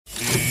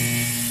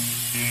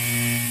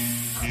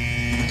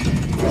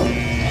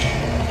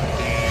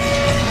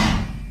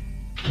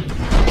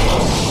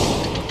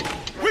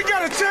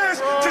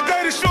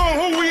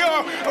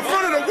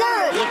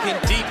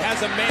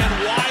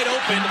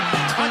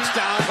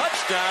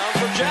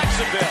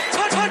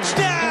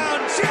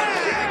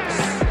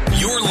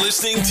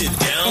listening to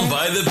Down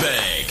by the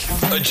Bank,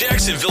 a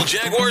Jacksonville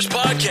Jaguars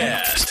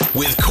podcast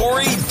with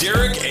Corey,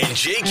 Derek, and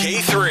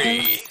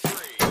JK3.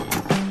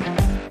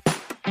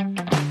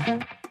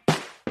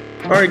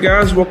 All right,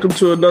 guys, welcome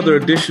to another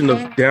edition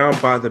of Down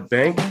by the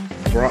Bank,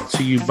 brought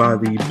to you by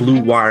the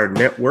Blue Wire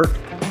Network.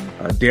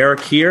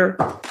 Derek here.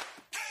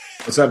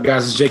 What's up,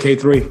 guys? It's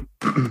JK3.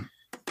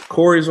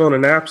 Corey's on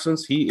an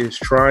absence. He is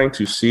trying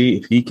to see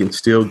if he can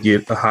still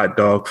get a hot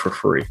dog for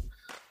free.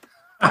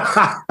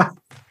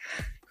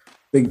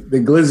 the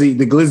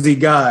glizzy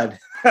god.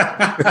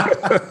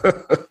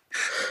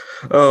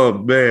 Oh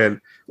man,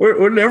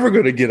 we're never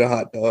gonna get a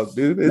hot dog,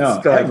 dude. It's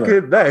No, like ever.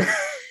 good night.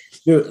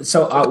 Dude,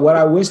 so what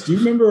I wish, do you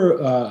remember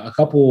a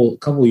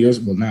couple years,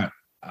 well, not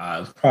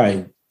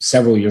probably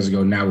several years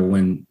ago now,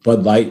 when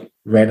Bud Light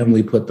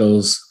randomly put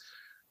those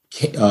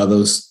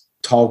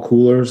tall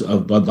coolers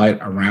of Bud Light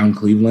around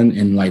Cleveland,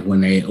 and like when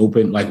they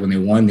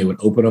won, they would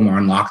open them or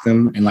unlock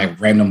them in like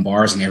random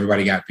bars, and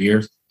everybody got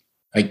beers.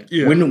 Like,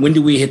 Yeah. when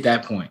do we hit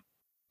that point?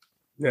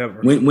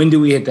 Never. When do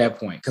we hit that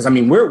point? Because I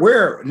mean, we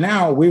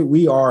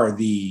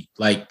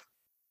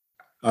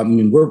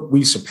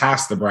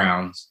surpassed the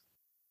Browns.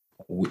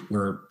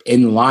 We're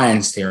in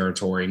Lions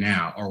territory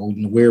now, or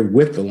we're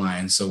with the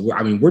Lions. So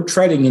we're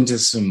treading into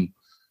some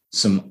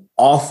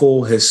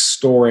awful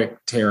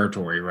historic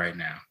territory right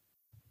now.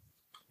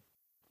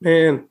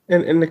 And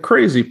the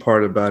crazy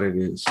part about it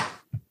is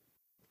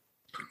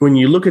when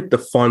you look at the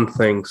fun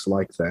things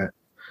like that,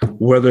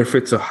 whether if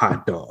it's a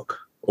hot dog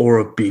or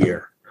a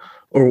beer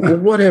or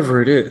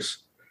whatever it is,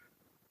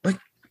 like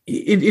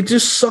it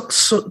just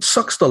sucks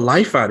the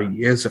life out of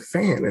you as a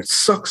fan. It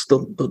sucks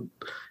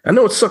I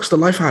know it sucks the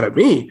life out of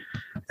me.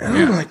 And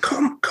I'm like,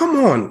 come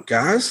on,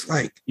 guys.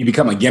 Like, you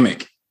become a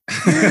gimmick.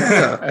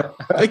 Yeah.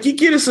 Like, you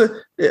get us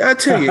I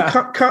tell you,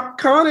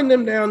 Con and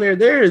them down there,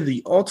 they're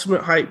the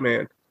ultimate hype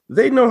man.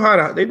 They know how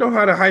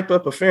to hype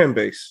up a fan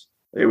base.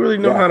 They really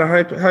know how to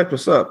hype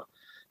us up.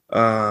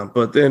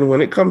 But then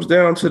when it comes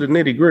down to the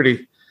nitty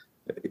gritty,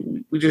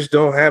 we just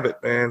don't have it,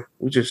 man.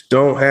 We just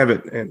don't have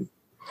it. And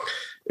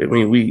I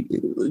mean,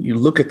 you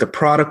look at the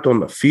product on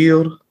the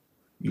field,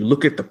 you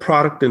look at the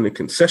product in the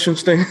concession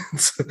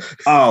stands.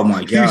 Oh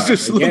my God!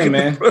 Again,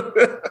 man.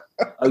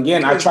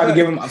 Again, I try to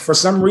give him, for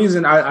some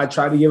reason, I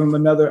try to give him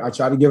another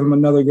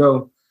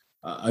go.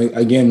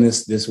 Again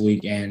this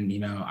week, and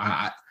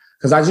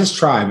because I just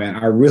try, man.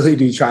 I really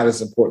do try to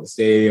support the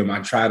stadium.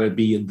 I try to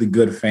be the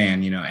good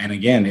fan, And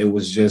again, it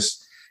was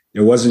just,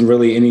 there wasn't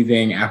really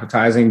anything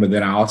appetizing. But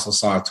then I also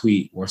saw a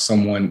tweet where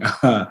someone,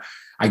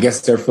 I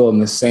guess they're feeling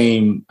the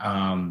same,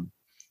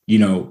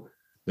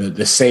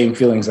 the same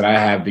feelings that I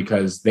have,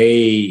 because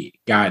they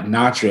got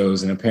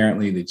nachos and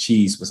apparently the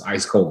cheese was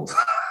ice cold.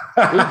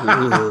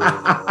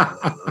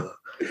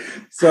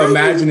 So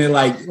imagine it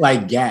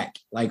like gack,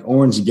 like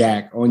orange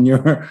gack on your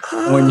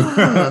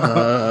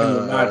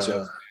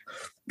nachos.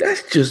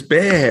 That's just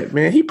bad,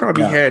 man. He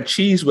probably had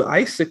cheese with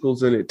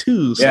icicles in it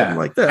too, something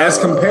like that. As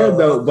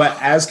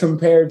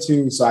compared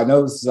to, so I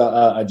know this is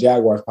a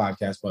Jaguars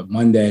podcast, but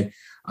Monday,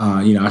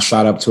 I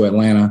shot up to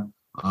Atlanta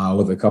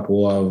with a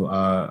couple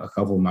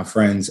of my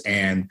friends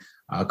and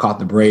caught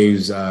the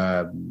Braves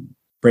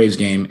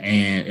game,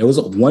 and it was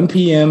at 1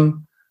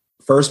 p.m.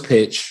 first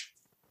pitch,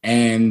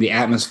 and the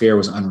atmosphere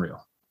was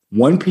unreal.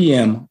 1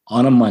 p.m.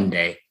 on a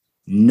Monday,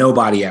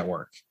 nobody at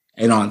work,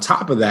 and on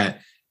top of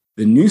that,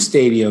 the new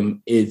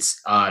stadium,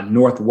 it's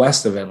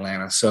northwest of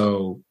Atlanta.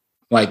 So,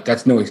 like,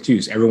 that's no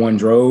excuse. Everyone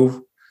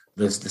drove.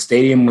 The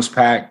stadium was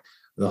packed.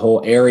 The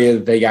whole area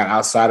that they got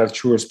outside of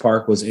Truist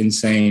Park was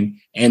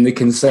insane. And the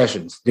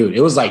concessions, dude,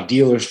 it was like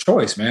dealer's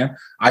choice, man.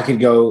 I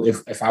could go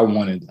if I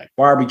wanted like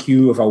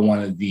barbecue, if I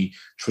wanted the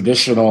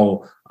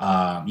traditional,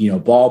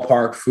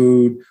 ballpark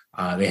food.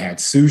 They had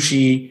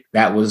sushi.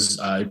 That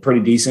was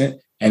pretty decent.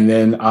 And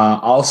then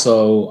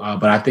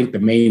but I think the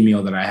main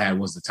meal that I had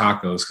was the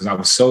tacos, because I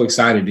was so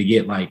excited to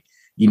get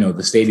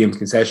the stadium's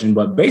concession.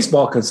 But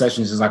baseball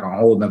concessions is like a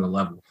whole nother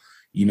level.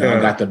 I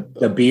got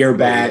the beer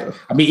bat.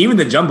 I mean, even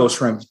the jumbo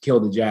shrimp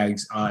killed the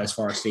Jags as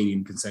far as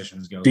stadium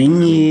concessions go. Ding.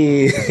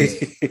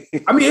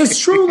 I mean, it's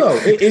true, though.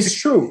 It's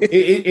true.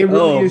 It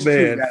really is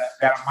true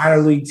that a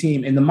minor league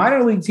team, and the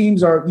minor league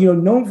teams are,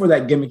 known for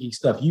that gimmicky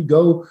stuff. You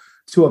go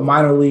to a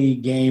minor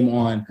league game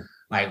on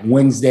like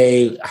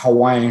Wednesday,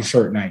 Hawaiian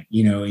shirt night,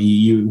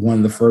 you one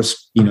of the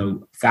first,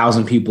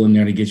 1,000 people in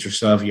there to get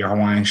yourself your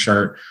Hawaiian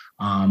shirt.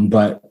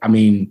 But I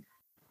mean,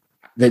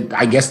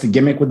 I guess the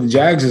gimmick with the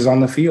Jags is on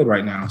the field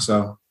right now.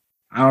 So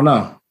I don't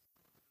know.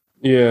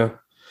 Yeah.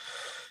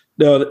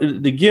 No,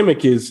 the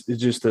gimmick is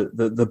just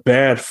the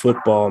bad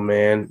football,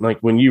 man. Like,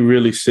 when you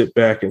really sit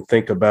back and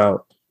think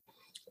about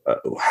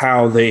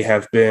how they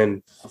have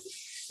been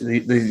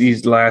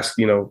these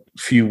last,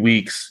 few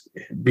weeks,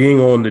 being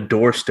on the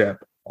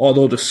doorstep.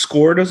 Although the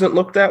score doesn't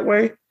look that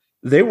way,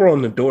 they were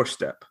on the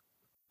doorstep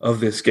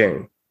of this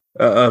game,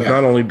 of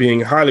not only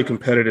being highly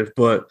competitive,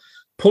 but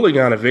pulling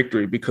out a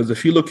victory. Because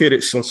if you look at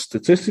it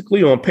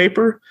statistically on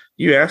paper,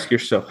 you ask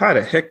yourself, how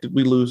the heck did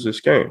we lose this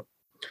game?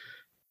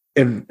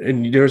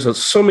 and there's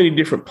so many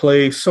different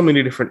plays, so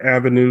many different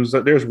avenues.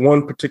 There's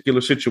one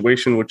particular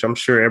situation which I'm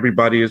sure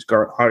everybody has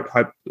looked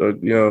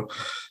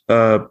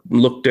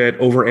at,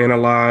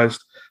 overanalyzed.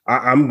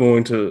 I'm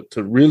going to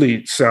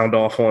really sound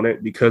off on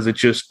it because it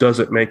just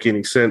doesn't make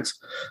any sense.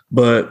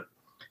 But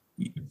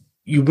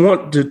you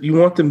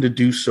want them to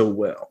do so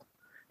well,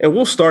 and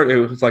we'll start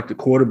with like the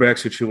quarterback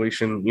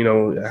situation.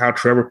 How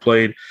Trevor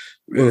played,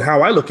 and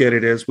how I look at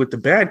it is with the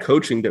bad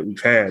coaching that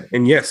we've had.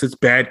 And yes, it's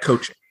bad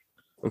coaching.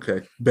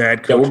 Okay,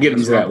 bad coaching. Yeah, we'll get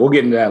into that. We'll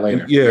get into that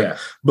later. Yeah.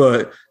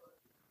 But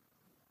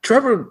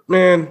Trevor,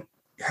 man,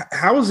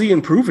 how is he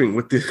improving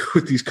with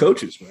these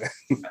coaches, man?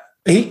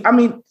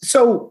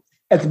 So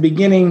at the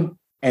beginning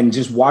and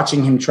just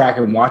watching him track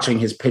and watching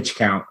his pitch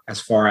count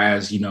as far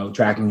as,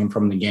 tracking him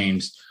from the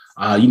games,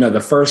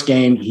 the first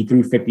game he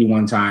threw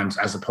 51 times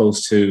as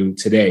opposed to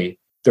today,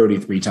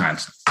 33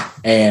 times.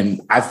 And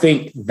I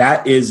think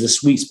that is a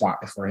sweet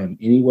spot for him.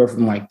 Anywhere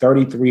from like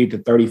 33 to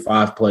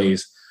 35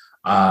 plays,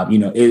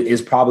 it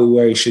is probably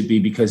where he should be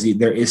because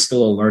there is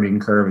still a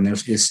learning curve and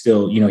he is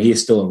still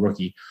a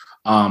rookie.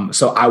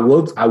 So I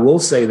will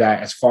say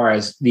that as far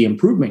as the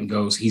improvement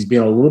goes, he's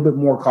been a little bit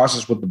more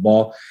cautious with the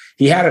ball.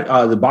 He had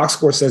the box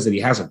score says that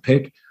he has a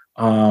pick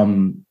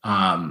during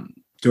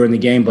the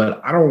game, but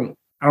I don't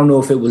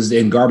know if it was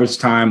in garbage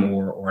time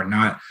or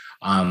not.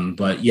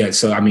 But yeah,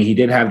 so he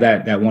did have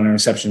that one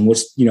interception,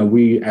 which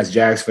we as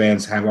Jags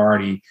fans have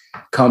already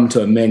come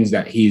to amends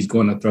that he's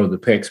going to throw the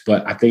picks.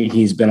 But I think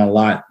he's been a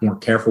lot more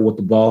careful with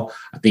the ball.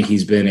 I think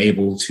he's been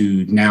able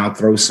to now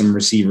throw some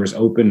receivers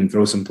open and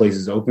throw some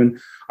players open.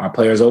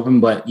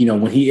 But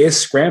when he is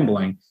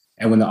scrambling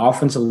and when the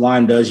offensive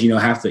line does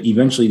have to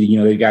eventually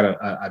they got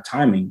a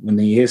timing when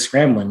he is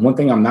scrambling. One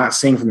thing I'm not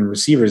seeing from the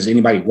receivers is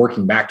anybody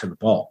working back to the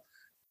ball.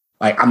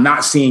 Like, I'm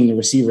not seeing the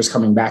receivers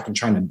coming back and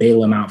trying to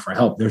bail him out for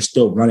help. They're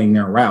still running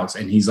their routes,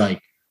 and he's, like,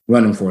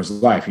 running for his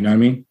life. You know what I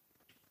mean?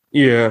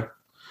 Yeah.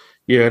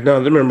 Yeah. No,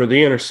 remember,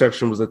 the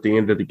interception was at the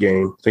end of the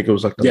game. I think it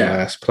was, like, the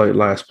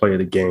last play of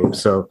the game.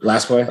 So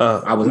last play?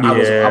 I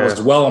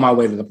was well on my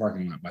way to the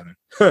parking lot by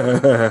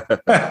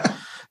then.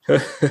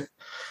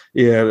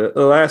 Yeah,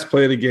 the last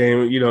play of the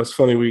game, it's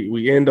funny.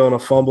 We end on a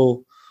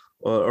fumble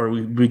or we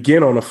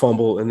begin on a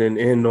fumble and then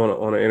end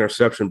on an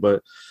interception.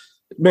 But,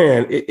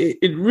 man,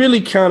 it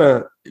really kind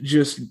of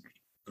just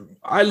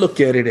 – I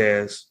look at it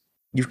as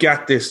you've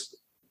got this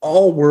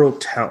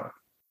all-world talent,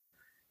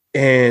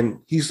 and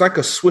he's like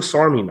a Swiss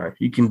Army knife.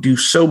 You can do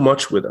so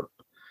much with him,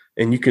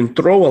 and you can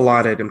throw a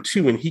lot at him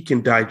too, and he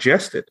can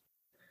digest it.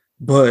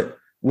 But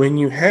when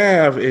you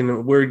have –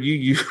 and where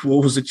you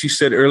what was it you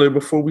said earlier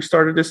before we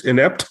started this?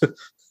 Inept?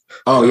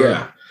 Oh,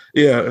 yeah.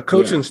 A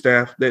coaching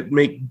staff that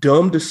make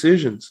dumb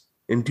decisions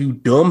and do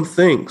dumb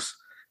things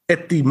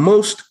at the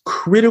most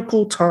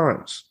critical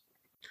times.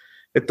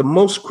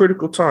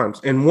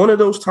 And one of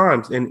those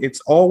times, and it's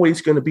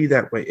always going to be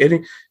that way.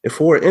 And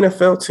for an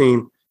NFL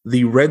team,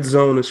 the red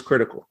zone is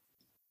critical.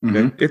 Okay?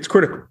 Mm-hmm. It's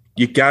critical.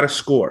 You got to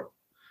score,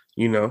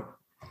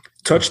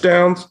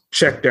 touchdowns,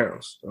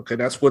 checkdowns. Okay.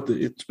 That's what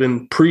it's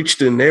been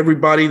preached, and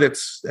everybody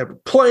that's ever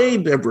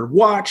played, ever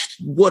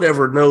watched,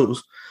 whatever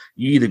knows.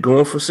 You either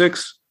going for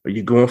 6 or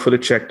you're going for the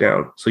check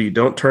down. So you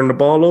don't turn the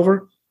ball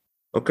over.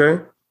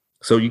 Okay.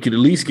 So you could at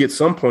least get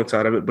some points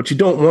out of it, but you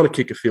don't want to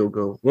kick a field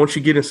goal. Once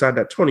you get inside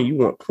that 20, you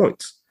want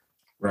points.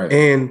 Right.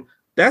 And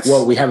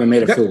we haven't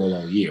made a field goal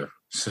all year.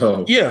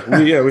 So we have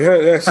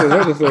that's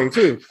another thing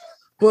too.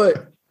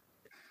 But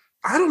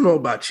I don't know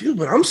about you,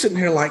 but I'm sitting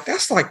here like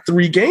that's like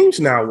 3 games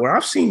now where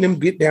I've seen them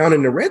get down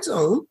in the red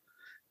zone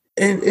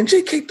and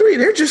JK3,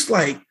 they're just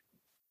like,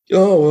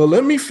 oh, well,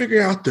 let me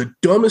figure out the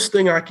dumbest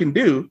thing I can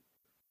do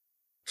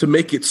to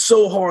make it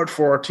so hard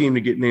for our team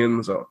to get in the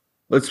end zone.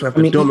 Let's have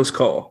the dumbest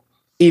call.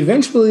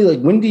 Eventually, like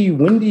when do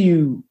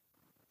you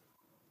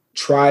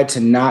try to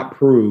not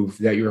prove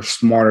that you're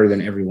smarter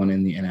than everyone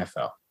in the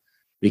NFL?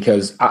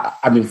 Because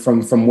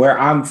from where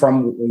I'm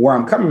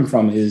coming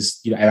from is,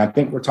 and I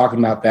think we're talking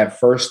about that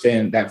first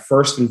and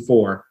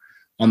 4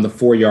 on the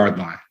 4-yard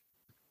line,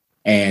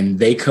 and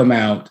they come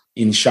out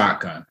in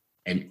shotgun,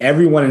 and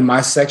everyone in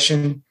my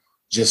section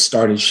just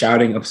started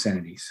shouting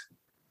obscenities.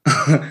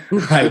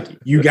 Like,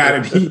 you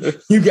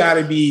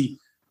gotta be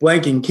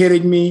blanking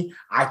kidding me.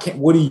 I can't,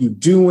 what are you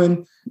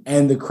doing?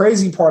 And the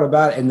crazy part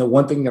about it, and the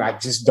one thing that I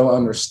just don't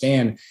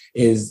understand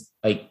is,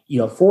 like,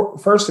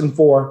 first and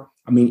 4,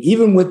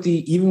 even with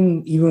the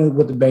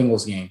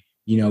Bengals game,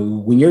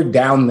 when you're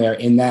down there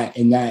in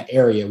that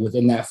area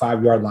within that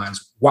 5-yard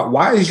lines,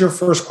 why is your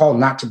first call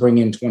not to bring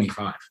in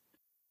 25?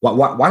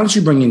 Why don't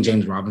you bring in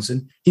James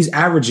Robinson? He's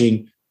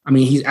averaging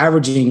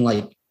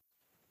like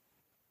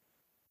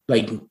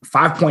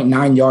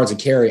 5.9 yards a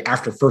carry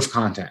after first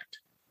contact.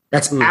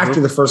 That's after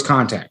the first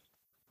contact.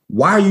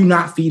 Why are you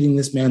not feeding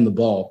this man the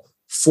ball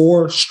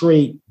 4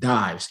 straight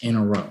dives in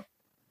a row?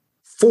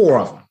 4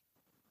 of them.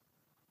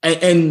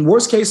 And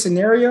worst case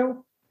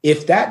scenario,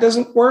 if that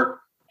doesn't work,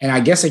 and I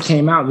guess it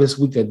came out this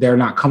week that they're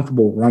not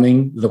comfortable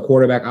running the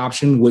quarterback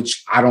option,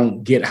 which I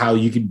don't get how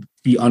you could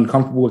be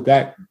uncomfortable with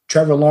that.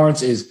 Trevor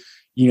Lawrence is,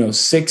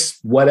 6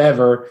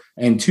 whatever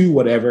and 2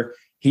 whatever.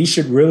 he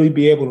should really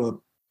be able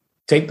to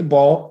take the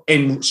ball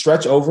and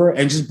stretch over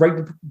and just break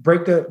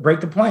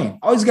the plane.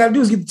 All he's got to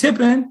do is get the tip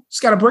in.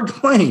 Just got to break the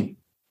plane.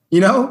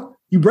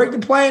 You break the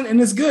plane and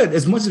it's good.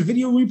 As much as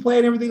video replay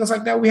and everything else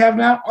like that we have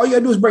now, all you got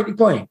to do is break the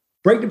plane.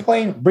 Break the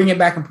plane, bring it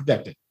back and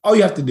protect it. All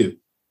you have to do.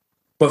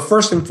 But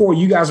first and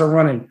foremost, you guys are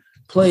running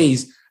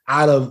plays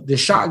out of the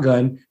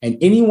shotgun, and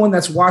anyone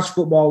that's watched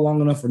football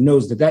long enough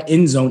knows that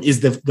end zone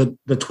is the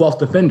 12th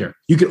defender.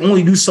 You can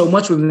only do so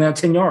much within that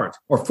 10 yards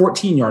or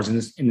 14 yards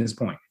in this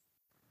point.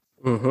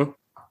 Mm-hmm.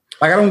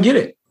 Like, I don't get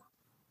it.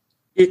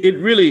 It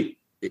really,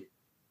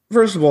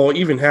 first of all,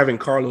 even having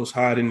Carlos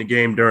Hyde in the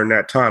game during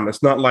that time,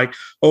 it's not like,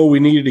 oh,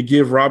 we needed to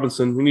give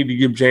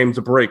James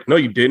a break. No,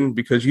 you didn't,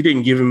 because you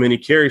didn't give him any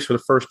carries for the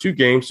first 2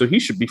 games, so he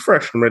should be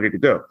fresh and ready to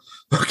go.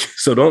 Okay,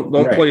 so don't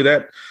play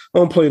that.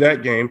 Don't play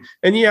that game.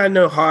 And yeah, I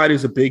know Hyde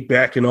is a big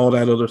back and all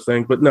that other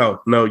thing, but no,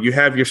 you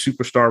have your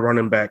superstar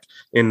running back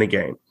in the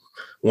game.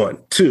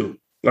 1, 2.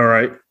 All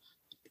right.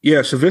 Yeah,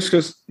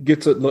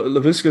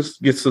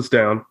 Laviska gets us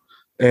down,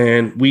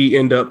 and we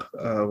end up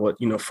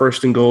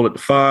first and goal at the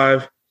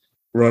 5.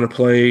 Run a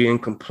play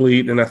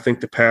incomplete, and I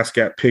think the pass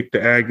got picked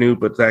to Agnew,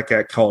 but that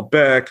got called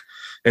back.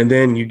 And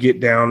then you get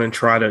down and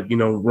try to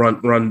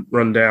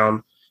run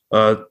down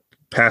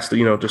past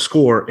to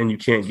score, and you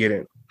can't get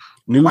in.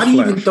 Why do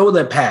you even throw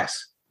that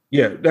pass?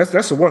 Yeah,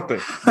 that's the one thing.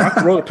 Why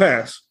throw the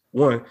pass?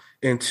 1,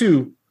 and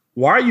 2.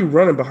 Why are you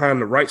running behind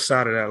the right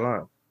side of that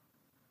line?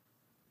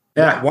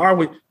 Yeah, why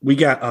are we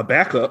got a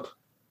backup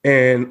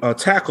and a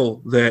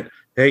tackle that?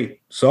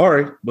 Hey,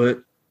 sorry,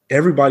 but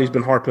everybody's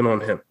been harping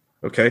on him.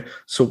 Okay,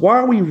 so why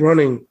are we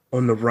running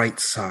on the right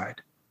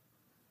side?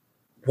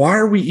 Why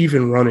are we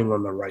even running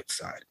on the right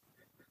side?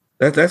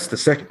 That's the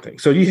second thing.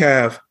 So you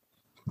have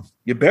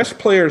your best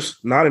players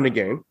not in the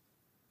game.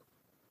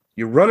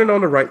 You're running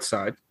on the right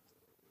side.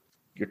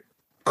 You're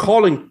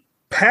calling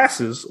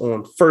passes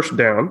on first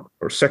down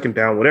or second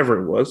down, whatever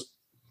it was.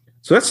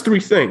 So that's 3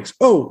 things.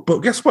 Oh, but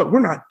guess what? We're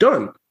not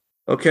done.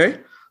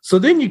 Okay, so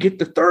then you get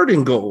the 3rd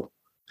and goal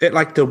at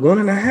like the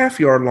 1.5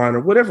 yard line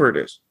or whatever it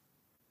is.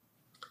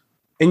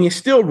 And you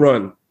still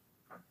run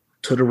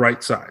to the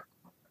right side.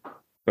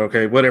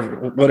 Okay,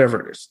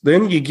 whatever it is.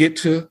 Then you get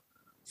to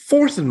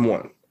 4th and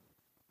 1.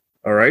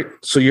 All right.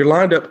 So you're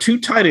lined up 2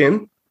 tight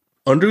end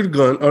under the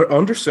gun or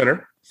under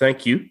center.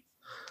 Thank you.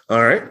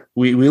 All right.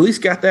 We at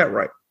least got that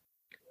right.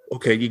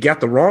 Okay, you got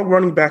the wrong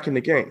running back in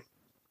the game.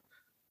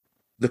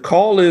 The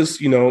call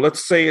is,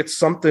 let's say it's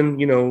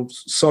something,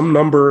 some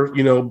number,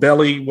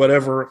 belly,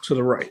 whatever, to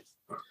the right.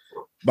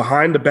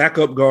 Behind the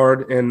backup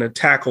guard and the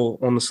tackle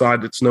on the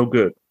side that's no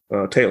good.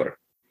 Taylor,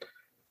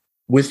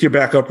 with your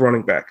backup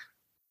running back.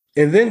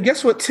 And then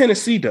guess what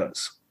Tennessee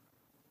does?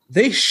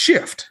 They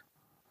shift.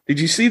 Did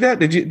you see that?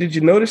 Did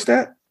you notice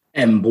that?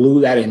 And blew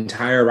that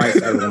entire right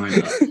side of the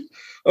line up.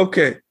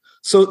 Okay.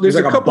 So there's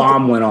like a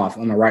bomb went off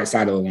on the right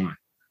side of the line.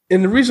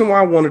 And the reason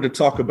why I wanted to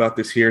talk about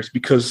this here is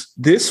because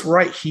this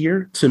right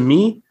here, to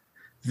me,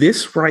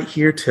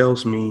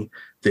 tells me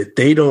that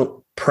they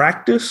don't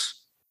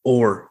practice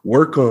or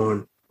work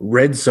on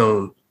red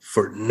zone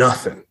for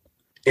nothing.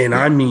 And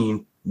I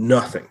mean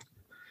nothing.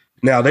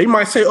 Now, they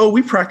might say, oh,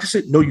 we practice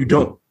it. No, you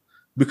don't,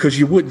 because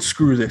you wouldn't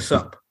screw this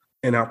up.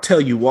 And I'll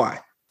tell you why.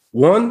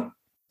 1,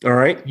 all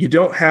right, you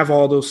don't have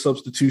all those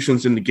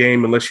substitutions in the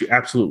game unless you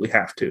absolutely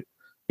have to.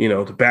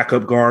 The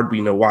backup guard,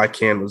 we know why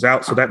Cam was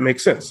out, so that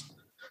makes sense.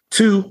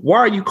 2, why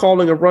are you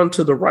calling a run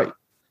to the right?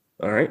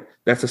 All right,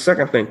 that's the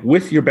second thing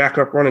with your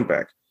backup running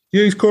back.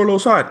 Yeah, he's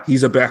Carlos Hyde.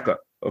 He's a backup,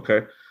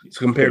 okay, so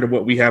compared to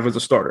what we have as a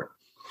starter.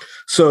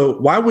 So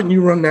why wouldn't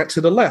you run that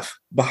to the left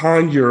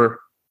behind your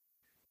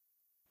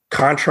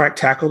contract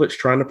tackle that's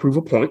trying to prove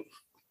a point,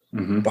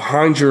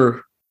 behind your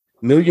 $1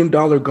 million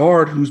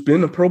guard who's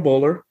been a Pro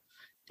Bowler,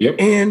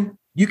 and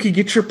you could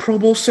get your Pro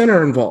Bowl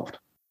center involved.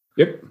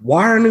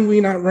 Why are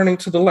we not running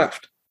to the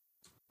left?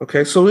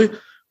 Okay, so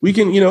we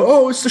can,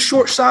 it's the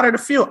short side of the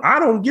field. I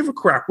don't give a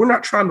crap. We're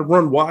not trying to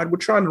run wide. We're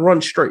trying to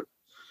run straight.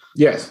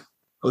 Yes.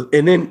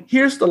 And then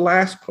here's the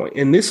last point,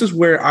 and this is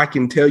where I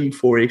can tell you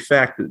for a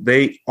fact that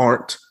they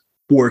aren't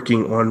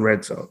working on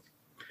red zone.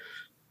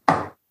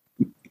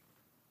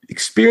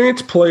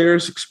 Experienced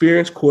players,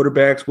 experienced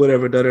quarterbacks,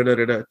 whatever,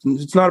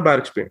 It's not about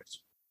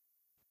experience.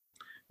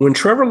 When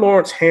Trevor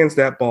Lawrence hands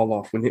that ball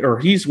off, when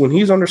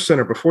he's under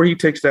center, before he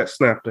takes that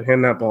snap to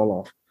hand that ball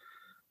off,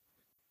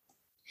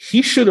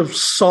 he should have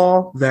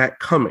saw that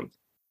coming.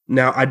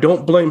 Now, I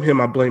don't blame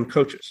him. I blame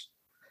coaches.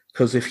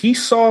 Because if he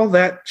saw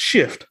that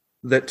shift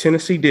that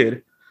Tennessee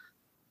did,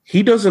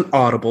 he doesn't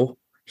audible.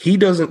 He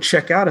doesn't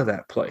check out of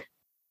that play.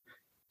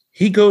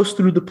 He goes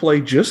through the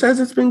play just as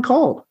it's been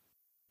called.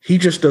 He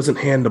just doesn't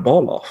hand the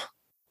ball off.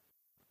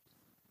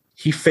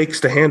 He fakes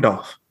the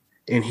handoff,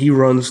 and he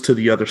runs to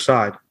the other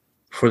side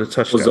for the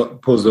touchdown.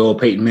 Pulls the old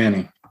Peyton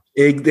Manning.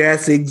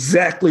 That's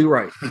exactly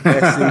right.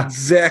 That's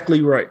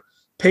exactly right.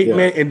 Peyton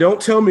Manning. And don't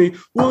tell me,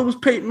 well, it was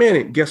Peyton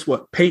Manning. Guess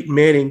what? Peyton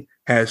Manning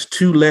has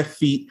 2 left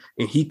feet,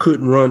 and he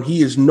couldn't run.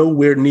 He is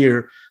nowhere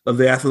near of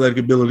the athletic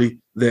ability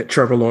that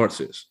Trevor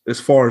Lawrence is as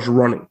far as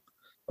running,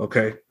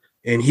 okay?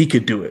 And he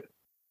could do it.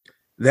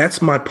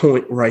 That's my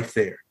point right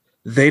there.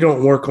 They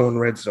don't work on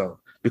red zone,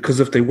 because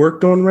if they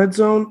worked on red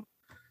zone,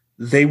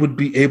 they would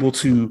be able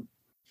to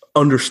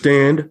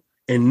understand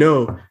and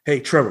know, hey,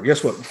 Trevor,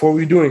 guess what? Before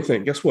we do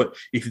anything, guess what?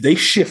 If they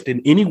shift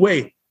in any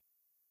way,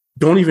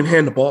 don't even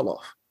hand the ball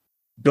off.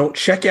 Don't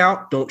check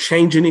out. Don't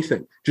change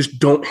anything. Just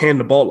don't hand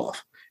the ball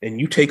off. And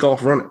you take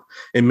off running.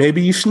 And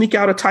maybe you sneak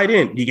out a tight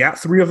end. You got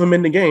 3 of them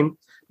in the game.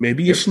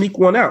 Maybe you sneak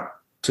one out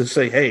to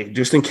say, hey,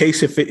 just in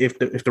case if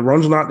the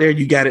run's not there,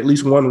 you got at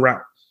least one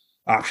route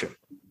option.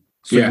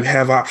 So you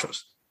have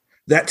options.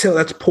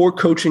 That's poor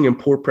coaching and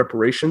poor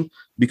preparation,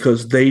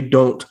 because they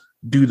don't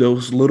do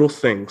those little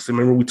things.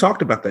 Remember, we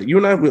talked about that. You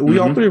and I, we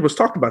all three of us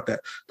talked about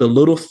that. The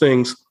little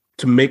things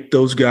to make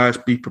those guys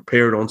be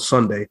prepared on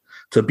Sunday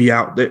to be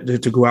out there,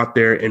 to go out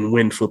there and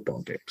win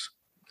football games.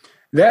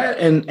 That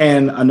and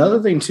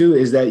another thing too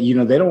is that, you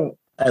know, they don't,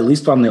 at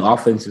least on the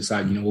offensive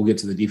side, you know, we'll get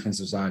to the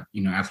defensive side,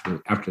 you know,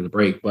 after the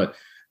break, but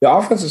the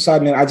offensive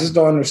side, man, I just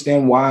don't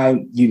understand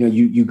why, you know,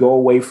 you go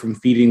away from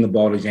feeding the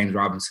ball to James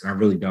Robinson. I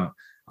really don't.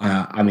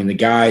 I mean, the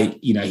guy,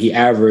 you know, he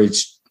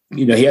averaged,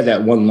 you know, he had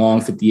that one long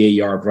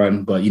 58-yard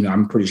run, but, you know,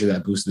 I'm pretty sure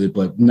that boosted it,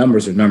 but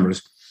numbers are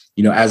numbers.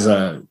 You know, as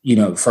a, you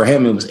know, for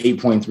him, it was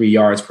 8.3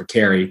 yards per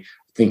carry,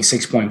 I think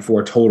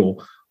 6.4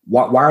 total.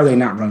 Why are they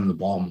not running the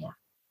ball more?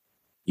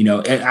 You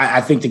know, and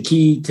I think the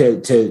key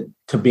to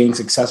being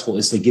successful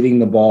is to getting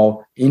the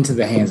ball into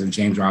the hands of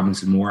James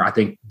Robinson more. I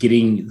think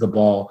getting the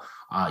ball,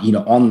 you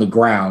know, on the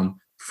ground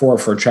for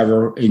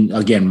Trevor, and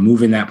again,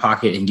 moving that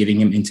pocket and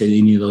getting him into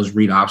any of those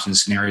read option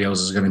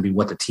scenarios is going to be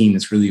what the team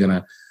is really going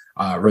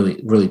to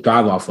really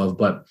thrive off of.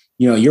 But,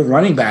 you know, your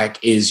running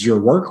back is your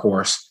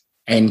workhorse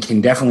and can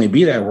definitely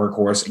be that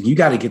workhorse. And you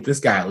got to get this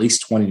guy at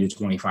least 20 to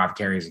 25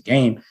 carries a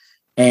game.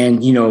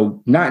 And, you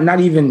know, not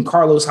even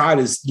Carlos Hyde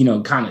is, you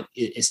know, kind of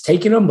is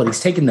taking them, but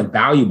he's taking the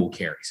valuable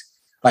carries.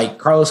 Like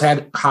Carlos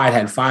Hyde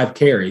had 5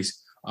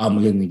 carries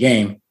within the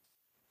game.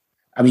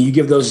 I mean, you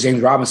give those to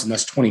James Robinson,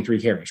 that's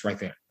 23 carries right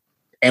there.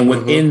 And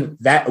within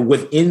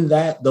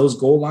that, those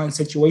goal line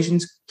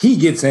situations, he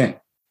gets in.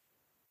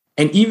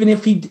 And even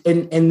if he,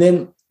 and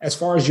then as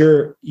far as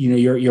your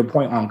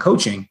point on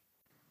coaching,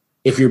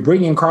 if you're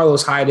bringing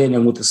Carlos Hyde in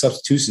and with the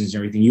substitutions and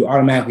everything, you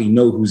automatically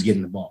know who's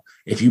getting the ball.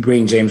 If you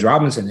bring James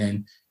Robinson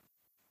in,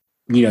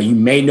 you know, you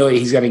may know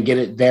he's going to get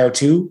it there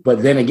too,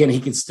 but then again,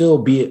 he can still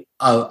be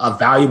a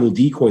valuable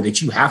decoy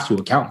that you have to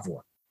account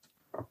for.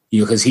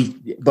 You know,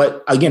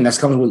 but again, that's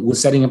coming with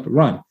setting up the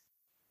run.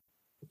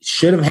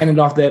 Should have handed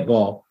off that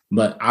ball,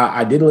 but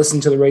I did listen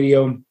to the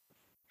radio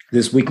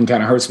this week and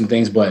kind of heard some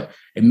things, but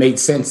it made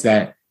sense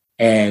that,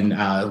 and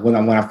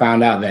when I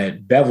found out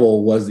that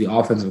Bevel was the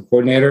offensive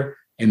coordinator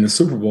in the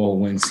Super Bowl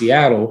when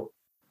Seattle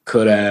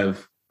could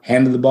have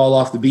handed the ball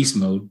off the beast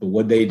mode, but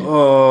what they did,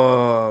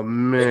 oh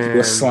man, it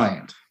was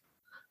slammed.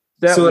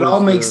 So it all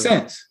makes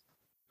sense.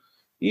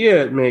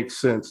 Yeah, it makes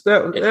sense.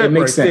 That it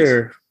makes sense.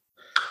 There,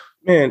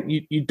 man,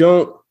 you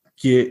don't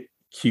get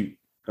cute,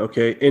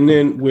 okay? And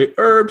then with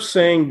Herb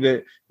saying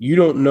that you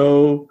don't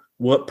know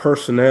what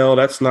personnel,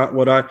 that's not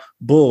what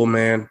bull,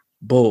 man,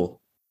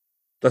 bull.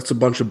 That's a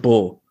bunch of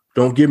bull.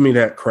 Don't give me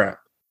that crap,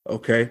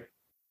 okay?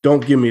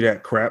 Don't give me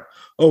that crap.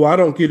 Oh, I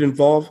don't get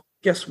involved.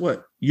 Guess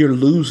what? You're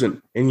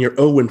losing and you're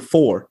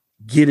 0-4.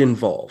 Get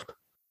involved,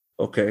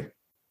 okay?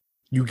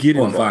 You get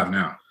involved. 0-5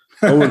 now.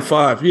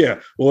 0-5, yeah.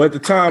 Well, at the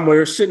time where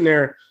they're sitting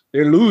there,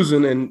 they're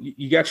losing, and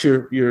you got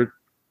your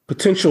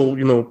potential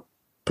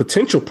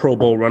Pro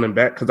Bowl running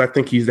back, because I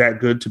think he's that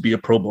good to be a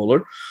Pro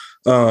Bowler,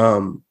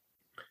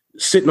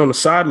 sitting on the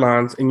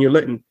sidelines, and you're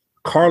letting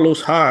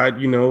Carlos Hyde,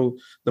 you know,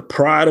 the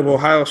pride of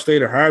Ohio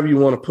State, or however you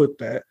want to put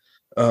that,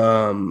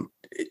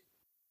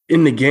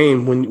 in the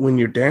game when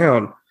you're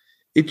down.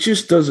 It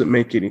just doesn't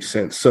make any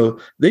sense. So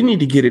they need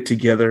to get it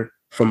together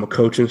from a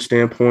coaching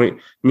standpoint.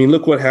 I mean,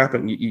 look what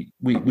happened.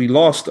 We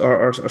lost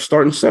our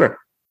starting center.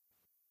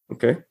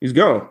 Okay, he's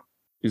gone.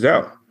 He's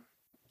out.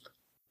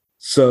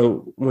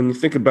 So when you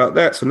think about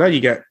that, so now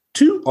you got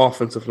 2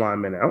 offensive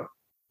linemen out,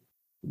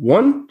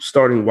 1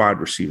 starting wide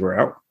receiver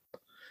out.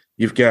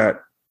 You've got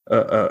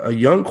a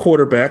young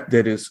quarterback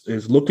that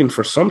is looking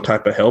for some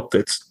type of help.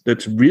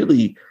 That's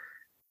really,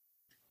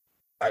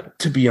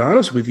 to be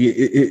honest with you,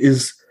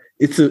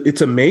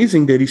 it's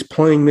amazing that he's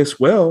playing this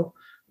well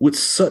with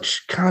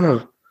such kind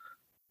of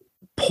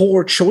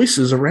poor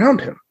choices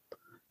around him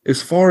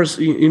as far as,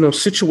 you know,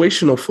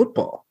 situational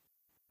football.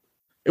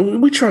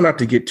 And we try not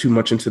to get too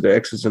much into the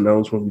X's and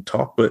O's when we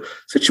talk, but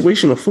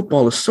situational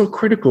football is so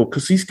critical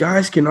because these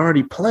guys can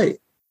already play.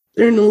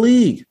 They're in the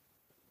league.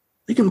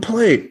 They can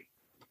play.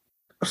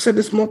 I've said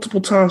this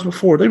multiple times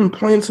before. They've been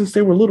playing since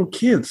they were little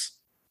kids.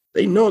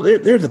 They know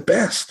they're the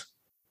best.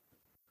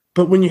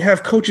 But when you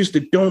have coaches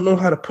that don't know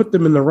how to put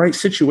them in the right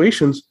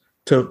situations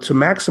to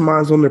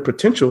maximize on their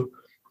potential,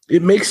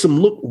 it makes them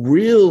look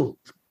real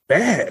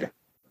bad.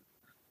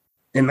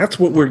 And that's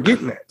what we're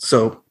getting at.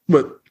 So,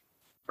 but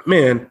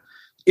man,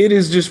 it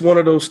is just one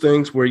of those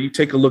things where you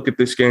take a look at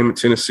this game at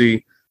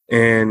Tennessee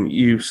and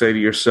you say to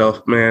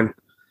yourself, man,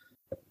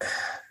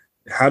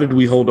 how did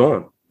we hold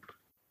on?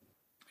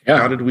 Yeah.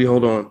 How did we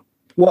hold on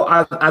Well,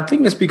 I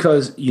think it's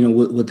because,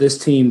 with this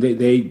team,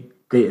 they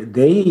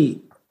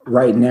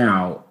right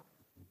now,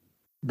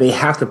 they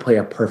have to play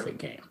a perfect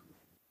game.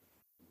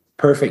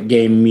 Perfect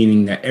game,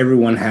 meaning that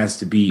everyone has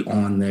to be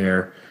on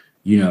their,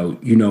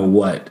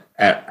 what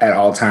at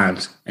all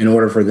times in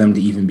order for them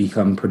to even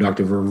become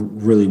productive or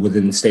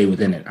really stay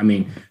within it. I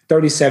mean,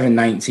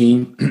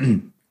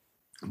 37-19,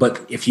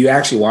 but if you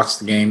actually watch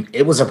the game,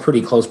 it was a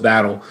pretty close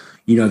battle,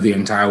 the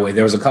entire way.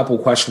 There was a couple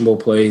questionable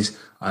plays,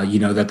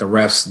 that the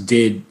refs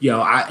did,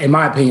 in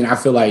my opinion, I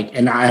feel like,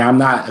 and I'm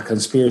not a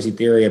conspiracy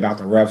theory about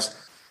the refs,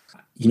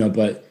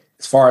 but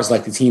as far as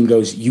like the team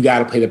goes, you got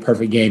to play the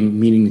perfect game,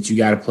 meaning that you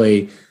got to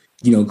play,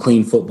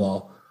 clean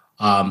football,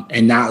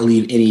 and not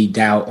leave any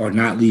doubt or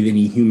not leave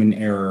any human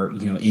error,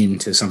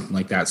 into something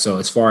like that. So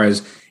as far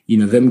as,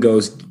 them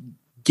goes,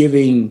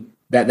 giving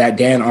that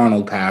Dan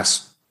Arnold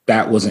pass,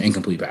 that was an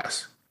incomplete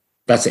pass.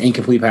 That's an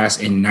incomplete pass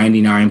in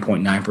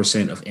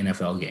 99.9% of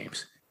NFL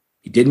games.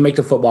 He didn't make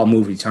the football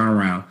move. He turned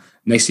around.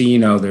 Next thing you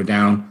know, they're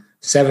down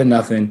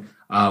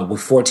 7-0 with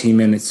 14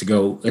 minutes to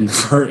go in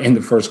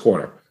the first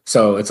quarter.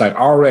 So it's like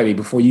already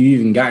before you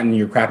even gotten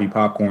your crappy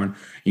popcorn,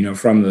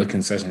 from the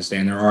concession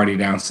stand, they're already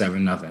down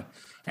 7-0.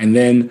 And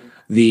then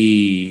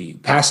the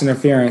pass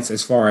interference,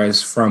 as far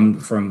as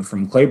from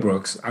Clay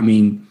Brooks, I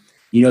mean,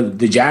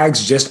 the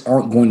Jags just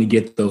aren't going to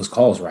get those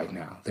calls right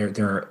now.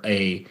 They're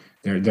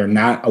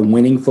not a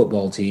winning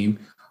football team.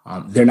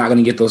 They're not going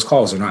to get those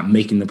calls. They're not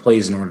making the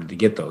plays in order to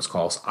get those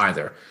calls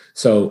either.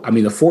 So, I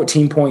mean, the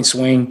 14-point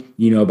swing,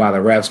 by the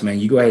refs, man,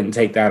 you go ahead and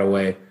take that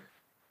away.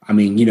 I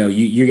mean,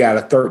 you got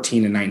a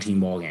 13-19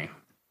 ball game.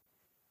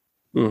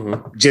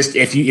 Mm-hmm. Just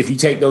if you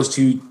take those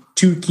two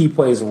key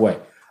plays away,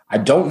 I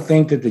don't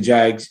think that the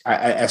Jags,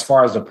 as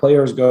far as the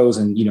players goes,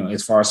 and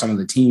as far as some of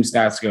the team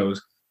stats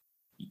goes,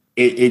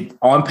 it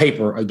on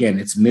paper, again,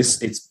 it's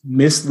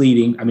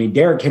misleading. I mean,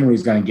 Derrick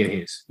Henry's going to get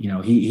his.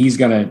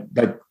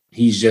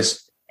 He's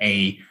just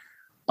a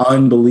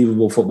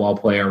unbelievable football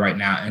player right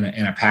now in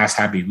a pass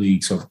happy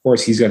league. So of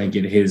course he's going to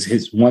get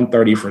his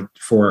 130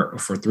 for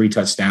 3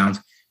 touchdowns.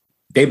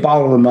 They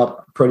bottled him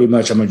up pretty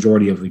much a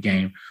majority of the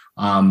game.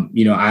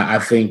 I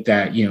think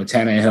that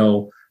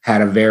Tannehill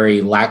had a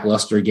very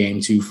lackluster game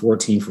too,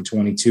 14 for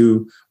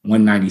 22,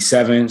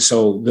 197.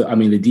 So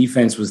the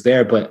defense was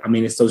there, but I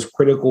mean it's those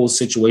critical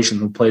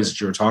situational plays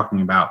that you were talking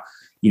about.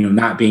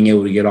 Not being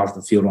able to get off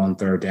the field on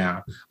third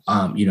down,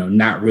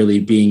 not really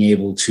being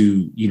able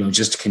to,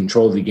 just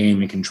control the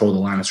game and control the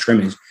line of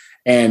scrimmage.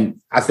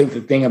 And I think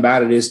the thing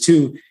about it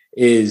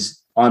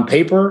is on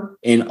paper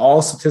in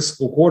all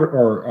statistical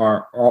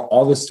or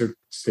all the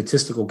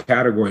statistical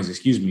categories,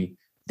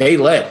 they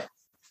led.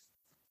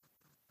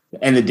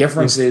 And the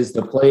difference is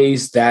the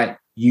plays that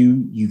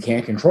you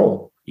can't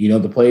control.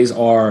 The plays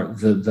are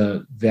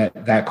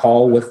that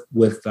call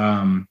with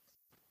Dan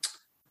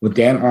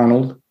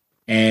Arnold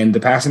and the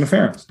pass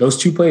interference. Those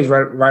 2 plays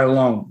right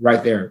along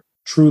right there,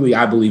 truly,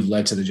 I believe,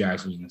 led to the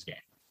Jags losing this game.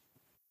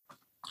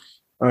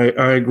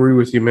 I agree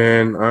with you,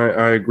 man.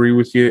 I agree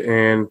with you,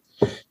 and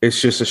it's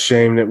just a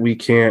shame that we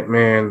can't,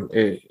 man.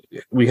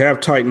 We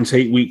have Titans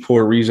hate week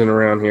for a reason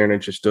around here, and it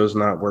just does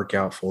not work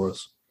out for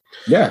us.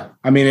 Yeah,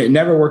 I mean, it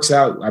never works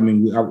out. I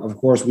mean, of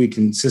course, we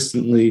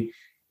consistently,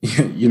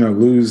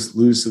 lose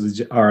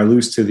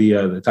to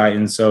the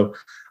Titans. So,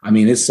 I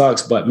mean, it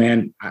sucks, but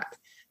man.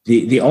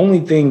 The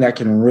only thing that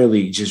can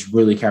really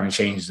kind of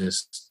change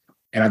this,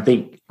 and I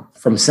think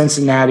from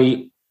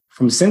Cincinnati,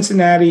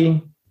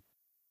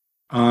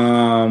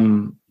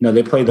 no,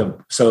 they played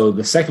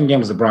the second game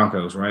was the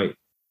Broncos, right?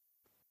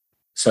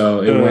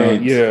 So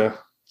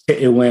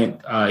it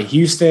went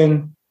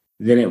Houston,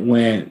 then it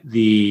went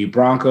the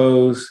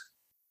Broncos,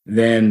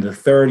 then the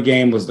third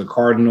game was the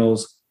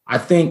Cardinals. I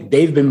think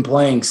they've been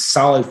playing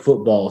solid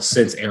football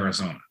since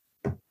Arizona.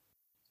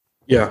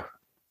 Yeah.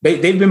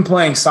 They've been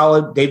playing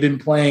solid. They've been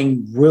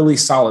playing really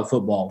solid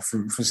football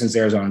since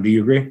Arizona. Do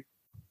you agree?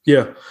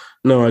 Yeah,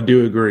 no, I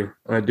do agree.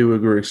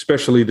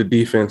 Especially the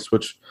defense,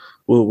 which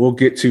we'll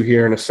get to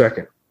here in a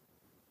second.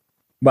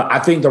 But I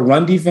think the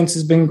run defense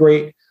has been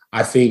great.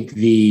 I think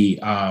the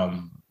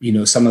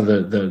some of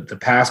the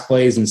pass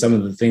plays and some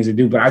of the things they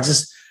do. But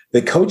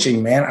the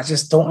coaching, man, I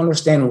just don't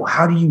understand.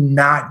 How do you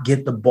not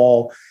get the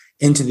ball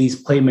into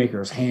these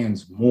playmakers'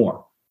 hands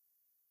more?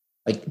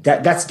 Like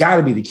that's got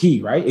to be the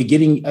key, right?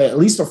 Getting at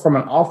least from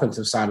an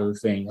offensive side of the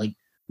thing. Like,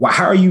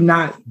 how are you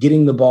not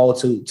getting the ball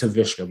to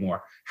Vishka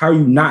more? How are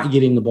you not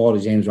getting the ball to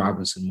James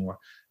Robinson more?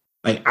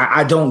 Like,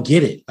 I don't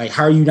get it. Like,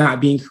 how are you not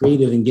being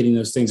creative and getting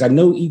those things? I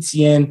know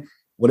Etienne,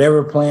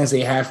 whatever plans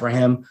they had for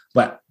him,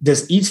 but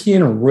does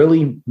Etienne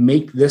really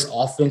make this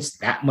offense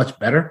that much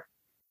better?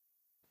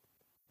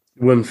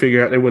 They wouldn't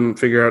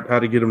figure out how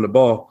to get him the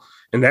ball,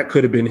 and that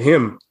could have been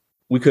him.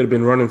 We could have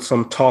been running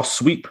some toss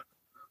sweep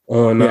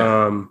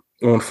on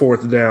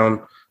fourth down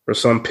or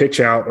some pitch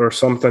out or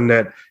something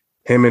that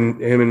him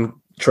and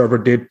Trevor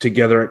did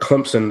together at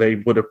Clemson. They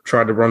would have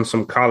tried to run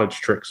some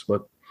college tricks,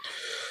 but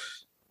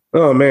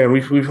oh man,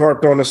 we've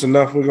harped on this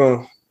enough. We're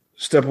going to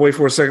step away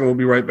for a second. We'll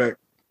be right back.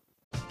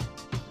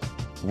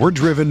 We're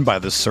driven by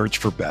the search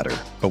for better.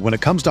 But when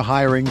it comes to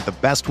hiring, the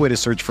best way to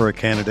search for a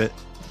candidate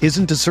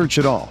isn't to search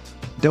at all.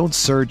 Don't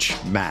search,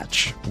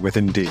 match with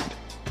Indeed.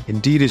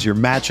 Indeed is your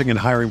matching and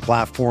hiring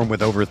platform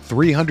with over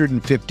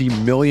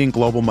 350 million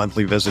global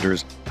monthly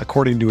visitors,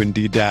 according to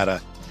Indeed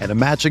data, and a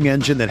matching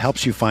engine that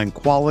helps you find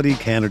quality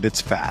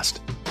candidates fast.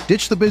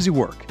 Ditch the busy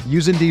work.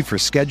 Use Indeed for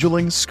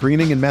scheduling,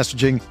 screening, and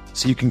messaging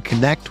so you can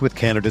connect with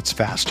candidates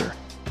faster.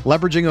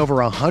 Leveraging over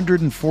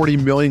 140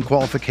 million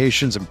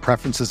qualifications and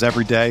preferences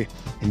every day,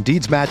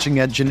 Indeed's matching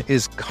engine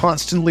is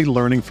constantly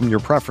learning from your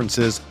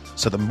preferences,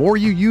 so the more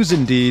you use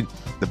Indeed,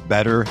 the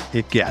better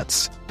it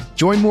gets.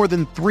 Join more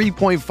than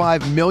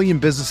 3.5 million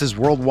businesses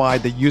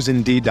worldwide that use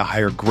Indeed to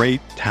hire great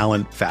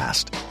talent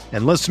fast.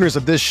 And listeners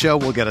of this show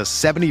will get a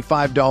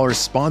 $75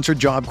 sponsored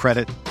job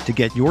credit to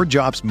get your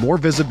jobs more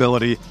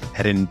visibility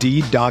at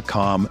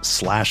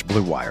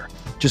Indeed.com/Blue Wire.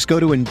 Just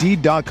go to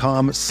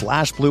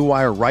Indeed.com/Blue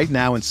Wire right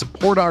now and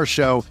support our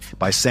show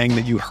by saying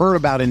that you heard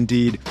about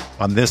Indeed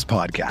on this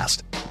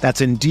podcast.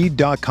 That's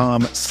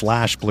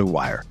Indeed.com/Blue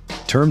Wire.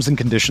 Terms and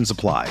conditions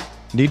apply.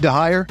 Need to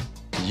hire?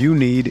 You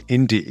need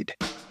Indeed.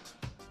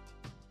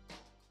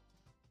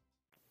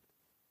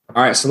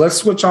 All right, so let's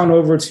switch on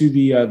over to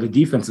the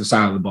defensive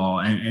side of the ball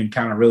and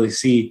kind of really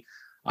see,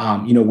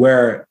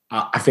 where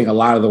I think a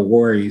lot of the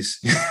worries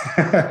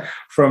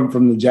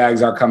from the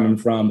Jags are coming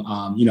from.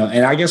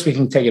 And I guess we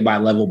can take it by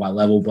level,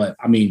 but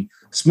I mean,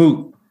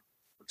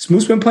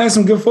 Smoot's been playing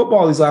some good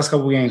football these last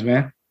couple of games,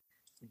 man.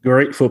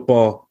 Great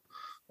football,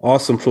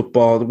 awesome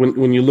football.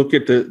 When you look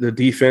at the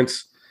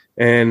defense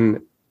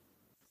and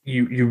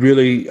you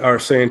really are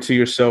saying to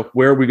yourself,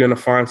 where are we going to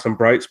find some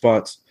bright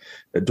spots?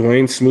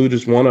 Dwayne Smoot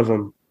is one of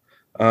them.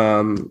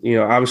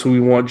 Obviously we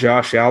want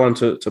Josh Allen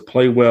to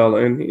play well,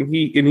 and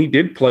he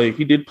did play.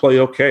 He did play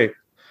okay.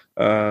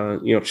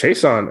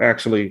 Chason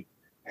actually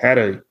had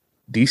a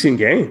decent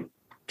game.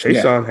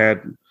 Chason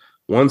had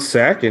 1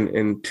 sack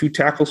and 2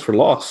 tackles for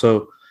loss.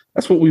 So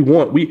that's what we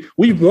want. We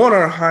want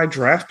our high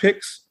draft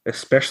picks,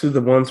 especially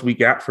the ones we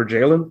got for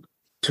Jalen,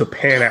 to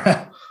pan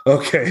out.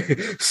 Okay,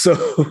 so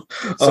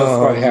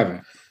far they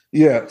haven't.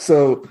 Yeah,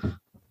 so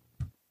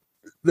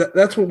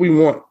that's what we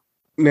want.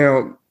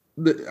 Now,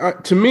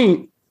 to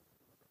me,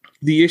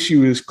 the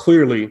issue is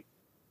clearly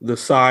the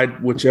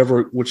side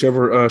whichever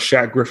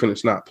Shaq Griffin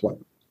is not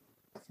playing.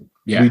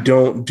 Yeah. We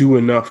don't do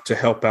enough to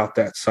help out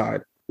that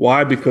side.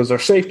 Why? Because our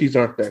safeties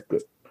aren't that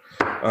good.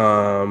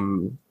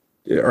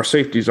 Our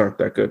safeties aren't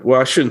that good.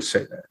 Well, I shouldn't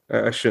say that.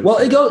 I shouldn't. Well,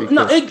 it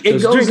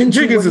goes into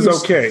Jiggins is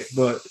okay,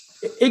 but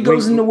it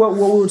goes into what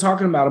we were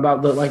talking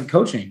about the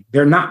coaching.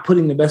 They're not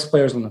putting the best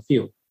players on the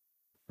field.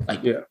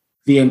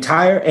 The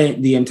entirety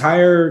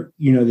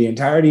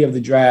of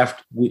the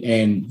draft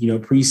and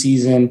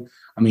preseason.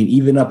 I mean,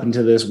 even up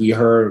into this, we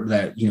heard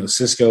that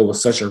Cisco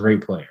was such a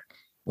great player.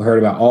 We heard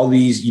about all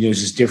these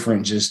just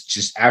different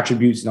just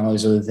attributes and all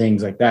these other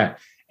things like that.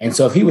 And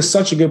so, if he was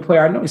such a good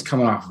player, I know he's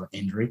coming off of an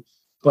injury,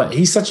 but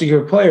he's such a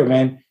good player,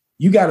 man.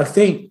 You got to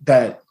think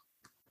that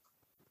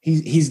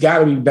he's got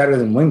to be better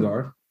than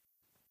Wingard.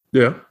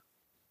 Yeah.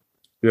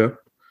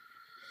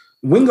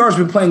 Wingard's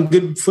been playing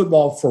good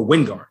football for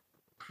Wingard.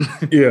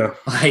 Yeah.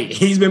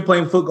 He's been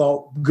playing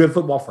good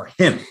football for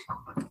him.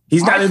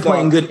 He's not been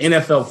playing good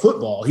NFL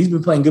football. He's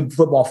been playing good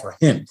football for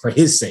him, for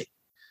his sake.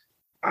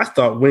 I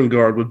thought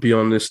Wingard would be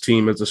on this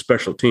team as a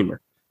special teamer.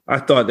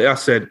 I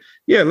said,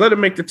 yeah, let him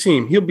make the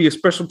team. He'll be a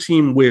special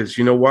team whiz.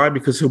 You know why?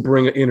 Because he'll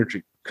bring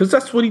energy. Because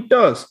that's what he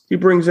does. He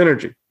brings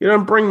energy. He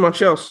doesn't bring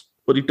much else,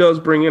 but he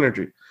does bring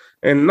energy.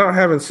 And not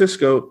having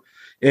Cisco,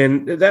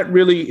 and that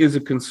really is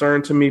a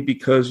concern to me,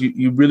 because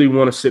you really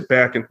want to sit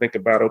back and think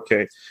about,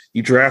 okay,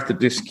 you drafted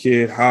this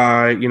kid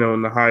high,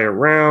 in the higher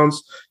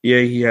rounds.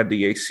 Yeah, he had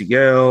the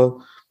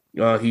ACL.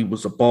 He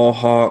was a ball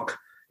hawk.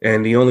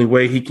 And the only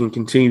way he can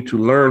continue to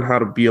learn how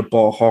to be a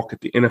ball hawk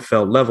at the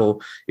NFL level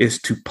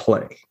is to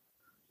play.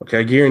 Okay,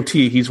 I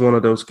guarantee he's one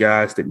of those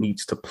guys that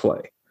needs to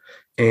play.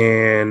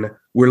 And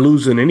we're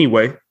losing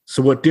anyway,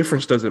 so what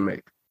difference does it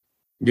make?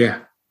 Yeah,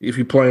 if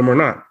you play him or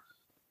not.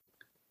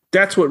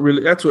 That's what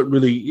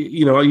really,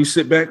 you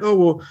sit back, oh,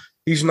 well,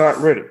 he's not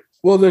ready.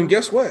 Well, then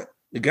guess what?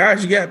 The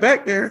guys you got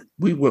back there,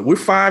 we're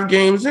 5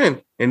 games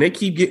in, and they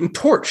keep getting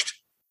torched.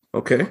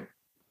 Okay,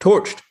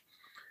 torched.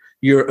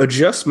 Your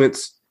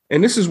adjustments,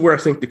 and this is where I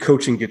think the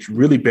coaching gets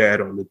really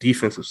bad on the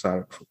defensive side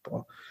of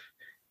football.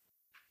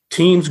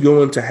 Teams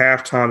go into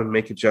halftime and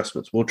make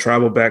adjustments. We'll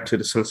travel back to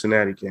the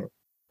Cincinnati game.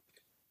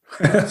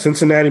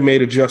 Cincinnati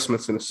made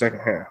adjustments in the second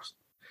half.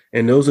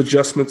 And those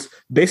adjustments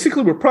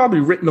basically were probably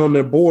written on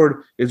their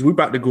board as we're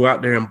about to go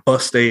out there and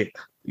bust and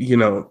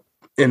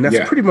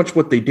that's pretty much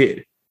what they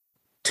did.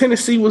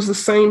 Tennessee was the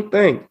same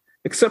thing,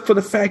 except for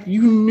the fact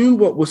you knew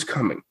what was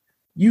coming.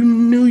 You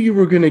knew you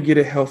were going to get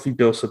a healthy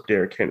dose of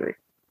Derrick Henry.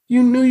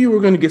 You knew you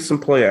were going to get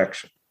some play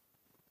action.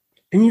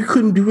 And you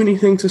couldn't do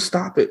anything to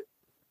stop it.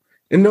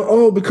 And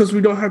because we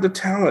don't have the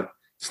talent.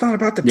 It's not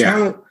about the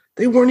talent.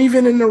 They weren't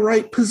even in the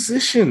right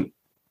position.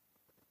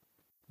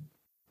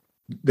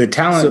 The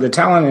talent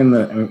in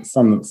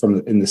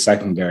the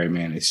secondary,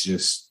 man, it's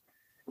just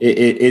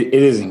It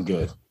isn't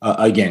good.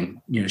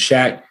 Again,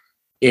 Shaq,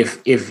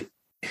 if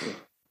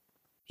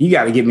he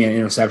got to give me an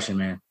interception,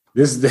 man.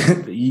 This is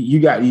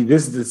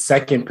this is the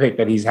second pick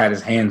that he's had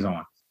his hands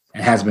on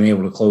and has been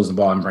able to close the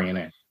ball and bring it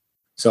in.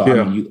 So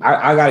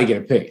I got to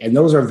get a pick, and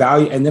those are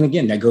value. And then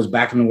again, that goes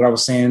back into what I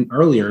was saying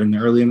earlier.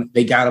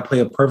 They got to play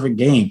a perfect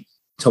game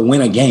to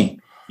win a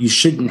game. You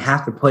shouldn't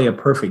have to play a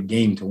perfect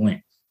game to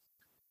win.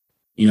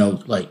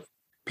 Like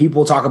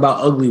people talk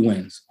about ugly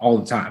wins all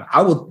the time.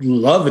 I would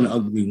love an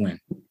ugly win,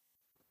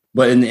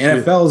 but in the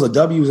NFL, a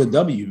W is a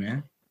W,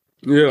 man.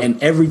 Yeah.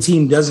 And every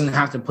team doesn't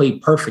have to play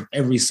perfect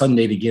every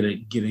Sunday to get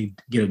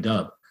a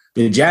dub.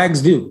 The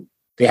Jags do.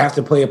 They have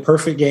to play a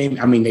perfect game.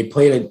 I mean, they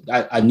played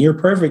a near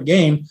perfect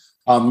game.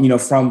 From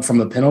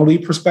the penalty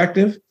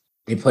perspective,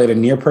 they played a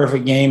near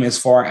perfect game as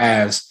far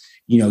as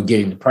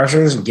getting the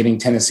pressures and getting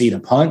Tennessee to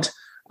punt.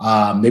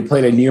 They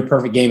played a near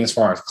perfect game as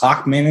far as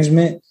clock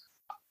management.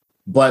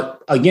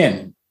 But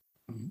again,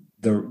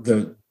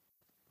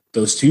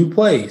 those two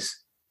plays,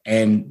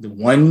 and the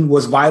one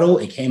was vital.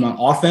 It came on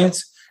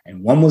offense.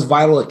 And one was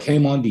vital. It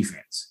came on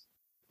defense.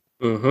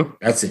 Mm-hmm.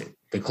 That's it.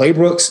 The Clay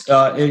Brooks,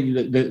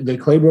 the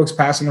Clay Brooks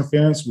pass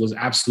interference was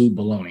absolute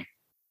baloney.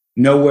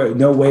 No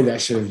way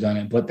that should have done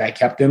it. But that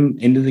kept them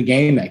into the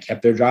game. That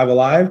kept their drive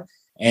alive.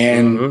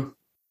 And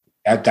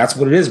that's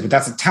what it is. But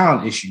that's a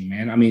talent issue,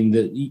 man. I mean,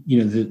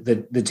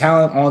 the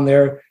talent on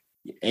there.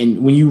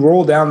 And when you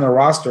roll down the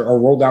roster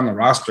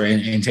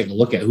and take a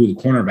look at who the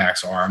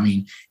cornerbacks are, I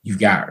mean, you've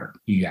got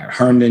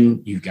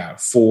Herndon, you've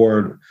got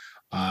Ford,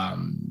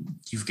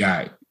 you've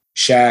got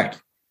Shaq,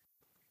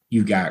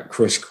 you've got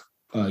Chris,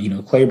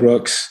 Clay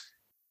Brooks,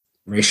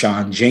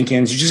 Rayshawn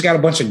Jenkins. You just got a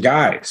bunch of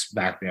guys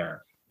back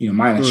there.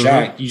 Minus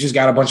Shaq, you just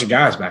got a bunch of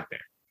guys back there.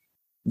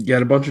 You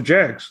got a bunch of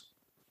Jags.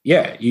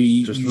 Yeah,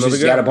 you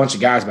just got a bunch of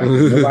guys back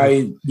there.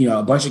 Nobody,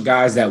 a bunch of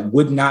guys that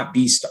would not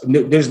be.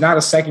 There's not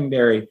a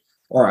secondary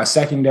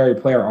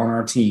player on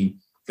our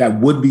team that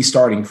would be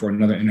starting for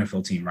another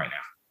NFL team right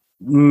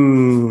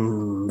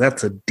now.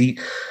 That's a deep.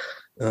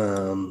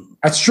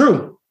 That's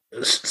true.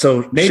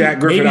 So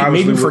Shaq Griffin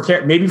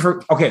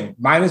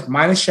minus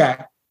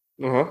Shaq,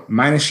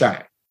 minus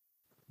Shaq,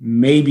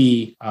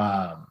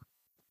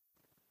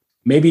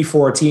 maybe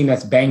for a team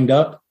that's banged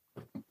up,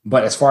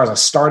 but as far as a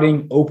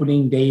starting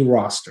opening day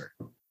roster,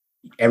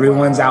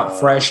 everyone's out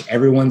fresh,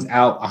 everyone's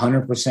out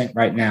 100%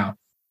 right now.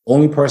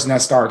 Only person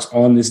that starts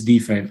on this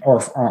defense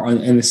or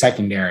in the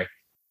secondary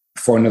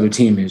for another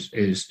team is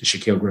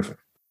Shaquille Griffin.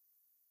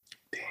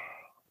 Dang.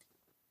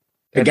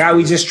 The guy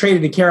we just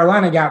traded to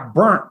Carolina got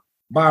burnt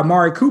by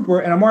Amari Cooper,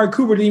 and Amari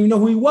Cooper didn't even know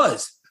who he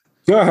was.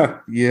 Yeah.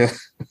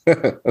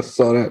 I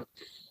saw that.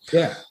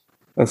 Yeah.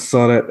 I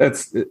saw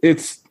that.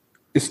 It's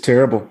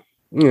terrible.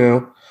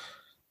 They're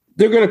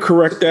going to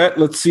correct that.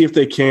 Let's see if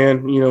they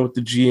can, with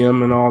the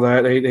GM and all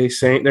that. They're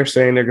saying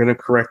they're going to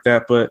correct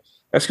that, but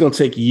that's going to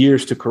take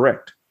years to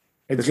correct.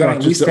 It's not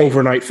just an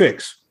overnight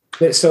fix.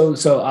 So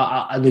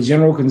the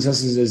general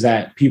consensus is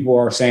that people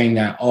are saying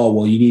that,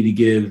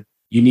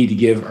 you need to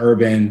give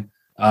Urban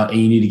and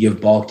you need to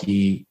give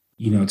Balky,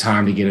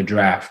 time to get a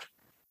draft.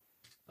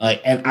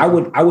 And I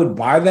would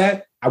buy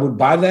that. I would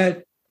buy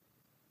that.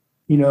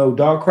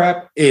 Dog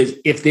crap is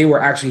if they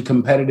were actually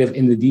competitive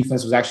and the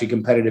defense was actually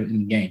competitive in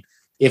the game.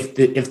 If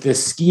the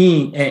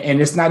scheme, and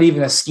it's not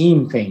even a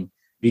scheme thing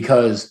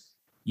because,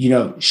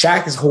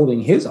 Shaq is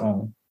holding his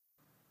own.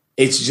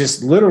 It's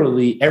just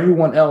literally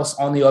everyone else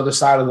on the other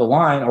side of the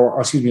line or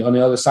on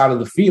the other side of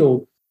the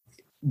field.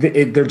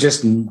 They're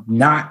just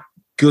not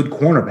good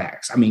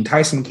cornerbacks. I mean,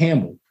 Tyson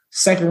Campbell,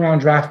 second-round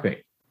draft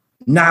pick,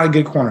 not a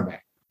good cornerback.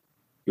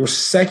 Your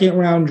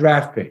second-round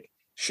draft pick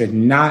should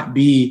not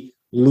be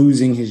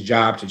losing his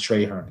job to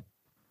Trey Herndon.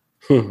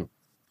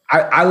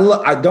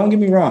 I don't get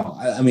me wrong.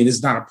 I mean,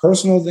 it's not a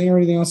personal thing or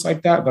anything else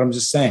like that, but I'm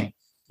just saying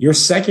your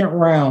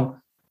second-round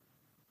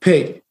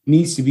pick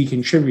needs to be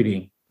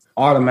contributing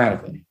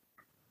automatically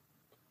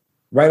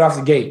right off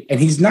the gate, and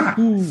he's not.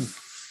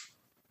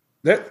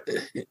 That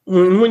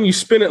when you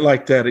spin it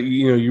like that,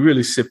 you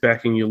really sit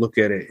back and you look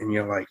at it and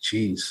you're like,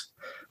 geez.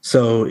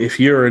 So if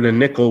you're in a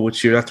nickel,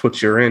 that's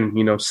what you're in,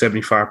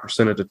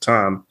 75% of the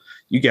time,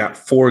 you got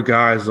four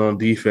guys on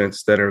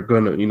defense that are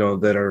going to,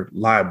 that are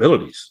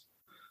liabilities,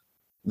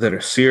 that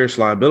are serious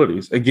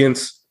liabilities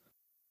against,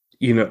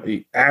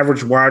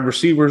 average wide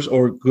receivers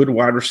or good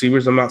wide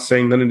receivers. I'm not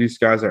saying none of these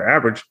guys are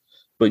average,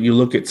 but you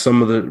look at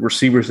some of the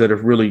receivers that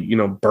have really,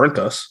 burnt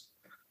us.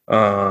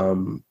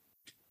 And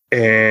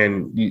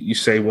you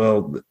say,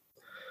 well,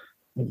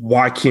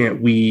 why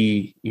can't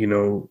we,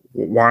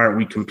 why aren't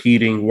we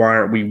competing? Why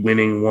aren't we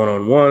winning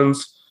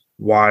one-on-ones?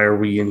 Why are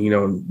we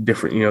in,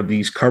 different,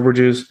 these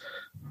coverages?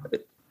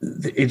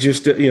 It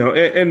just,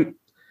 and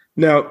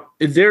now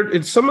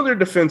in some of their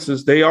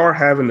defenses, they are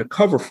having to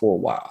cover for a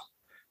while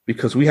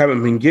because we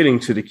haven't been getting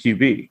to the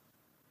QB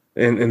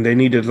and they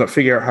need to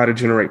figure out how to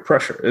generate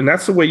pressure. And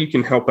that's the way you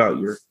can help out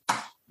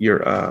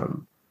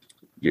your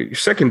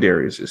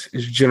secondaries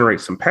is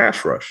generate some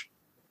pass rush.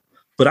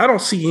 But I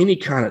don't see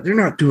they're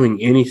not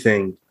doing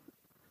anything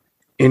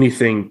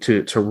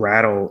to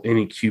rattle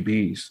any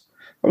QBs.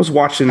 I was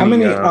watching how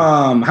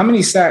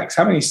many sacks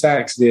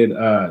did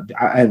I'll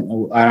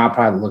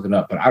probably look it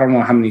up, but I don't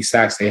know how many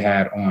sacks they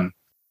had on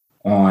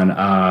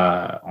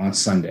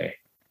Sunday,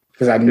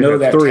 because I know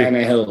that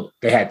Tannehill,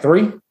 they had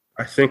 3.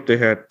 I think they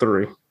had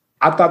 3.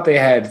 I thought they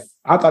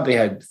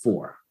had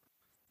 4,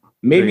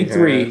 maybe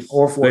 3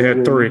 or 4. They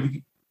had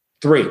 3.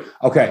 3.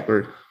 Okay.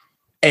 3.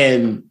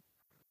 And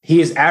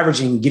he is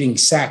averaging getting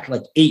sacked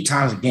like 8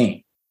 times a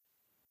game.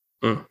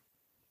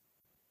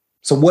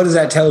 So what does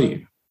that tell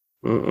you?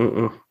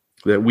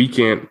 That we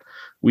can't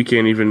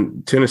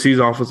even. Tennessee's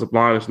offensive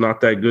line is not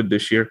that good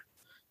this year.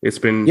 It's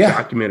been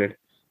documented,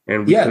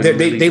 and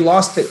they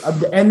lost it,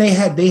 and they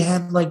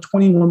had like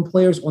 21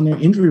 players on their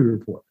injury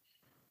report.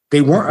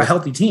 They weren't a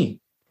healthy team.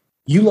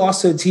 You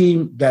lost to a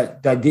team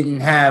that didn't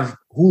have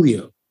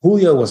Julio.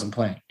 Julio wasn't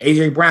playing.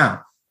 AJ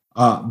Brown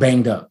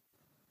banged up,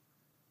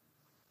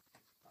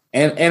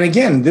 and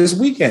again this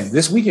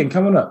weekend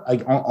coming up,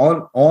 like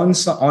on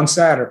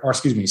Saturday, or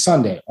excuse me,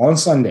 Sunday.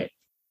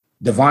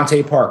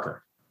 Devontae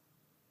Parker,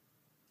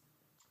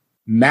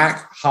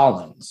 Mac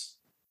Hollins,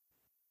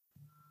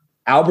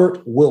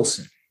 Albert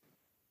Wilson,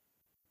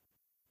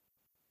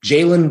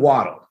 Jalen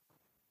Waddle.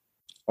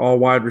 All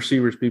wide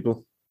receivers,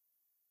 people.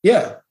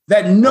 Yeah,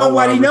 that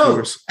nobody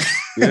knows.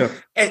 Yeah.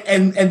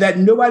 and that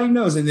nobody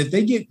knows. And if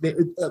they get,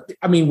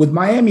 with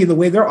Miami, the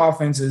way their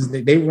offense is,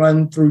 they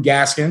run through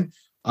Gaskin,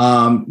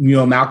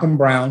 Malcolm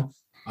Brown,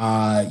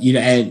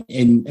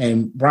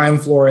 and Brian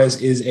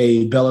Flores is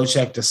a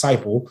Belichick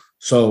disciple.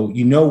 So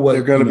what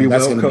they're going to be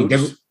well coached.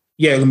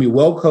 They're going to be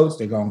well coached.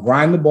 They're going to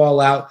grind the ball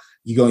out.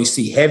 You're going to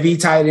see heavy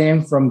tight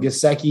end from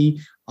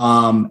Gesicki.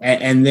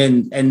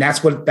 And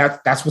that's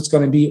what's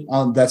going to be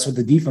on. That's what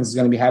the defense is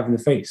going to be having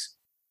to face.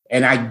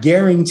 And I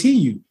guarantee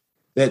you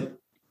that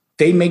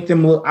they make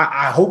them look.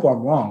 I hope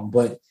I'm wrong,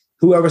 but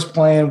whoever's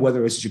playing,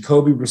 whether it's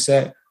Jacoby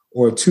Brissett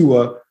or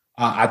Tua,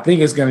 I think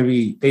it's going to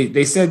be.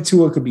 They said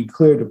Tua could be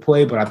cleared to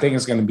play, but I think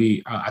it's going to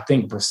be. I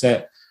think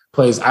Brissett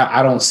plays.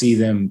 I don't see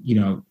them,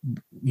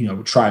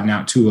 trotting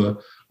out Tua,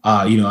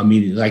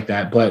 immediately like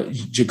that. But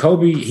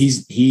Jacoby,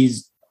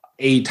 he's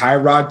a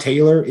Tyrod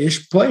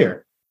Taylor-ish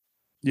player,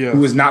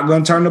 who is not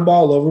going to turn the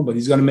ball over, but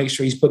he's going to make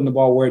sure he's putting the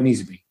ball where it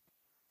needs to be.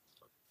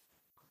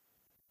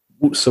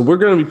 So we're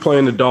going to be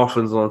playing the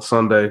Dolphins on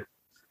Sunday,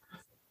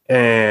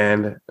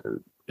 and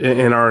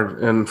in our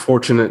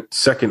unfortunate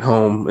second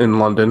home in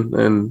London.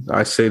 And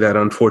I say that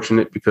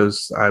unfortunate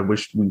because I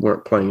wish we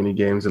weren't playing any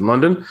games in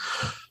London.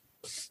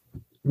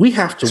 We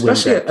have to win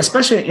that,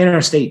 especially an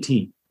interstate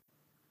team.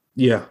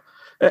 Yeah.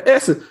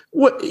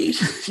 What?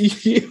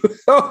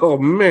 Oh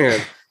man.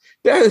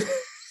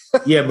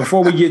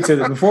 Before we get to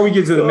the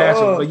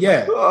matchup, but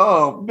yeah.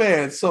 Oh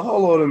man. So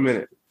hold on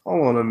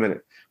a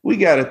minute. We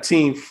got a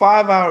team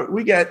 5 hours.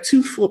 We got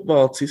 2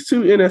 football teams,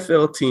 2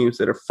 NFL teams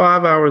that are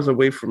 5 hours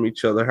away from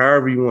each other,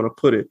 however you want to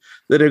put it,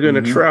 that are going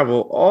to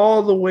travel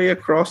all the way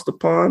across the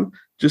pond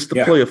just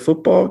to play a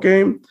football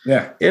game.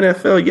 Yeah.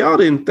 NFL, y'all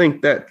didn't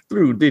think that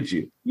through, did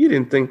you? You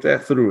didn't think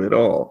that through at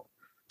all.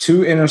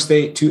 2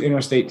 interstate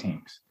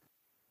teams.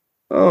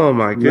 Oh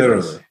my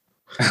goodness.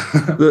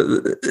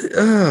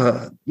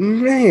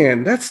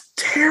 Man, that's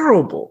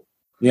terrible.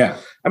 Yeah.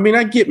 I mean,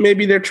 I get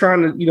maybe they're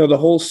trying to, the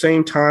whole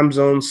same time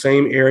zone,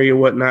 same area,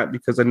 whatnot,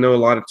 because I know a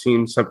lot of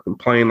teams have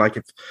complained, like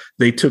if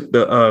they took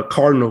the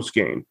Cardinals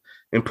game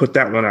and put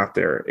that one out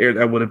there,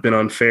 that would have been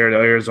unfair to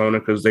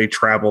Arizona because they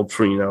traveled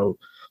from,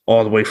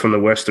 all the way from the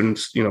western,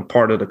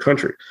 part of the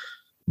country.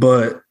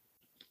 But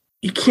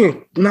you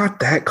can't, not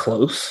that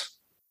close.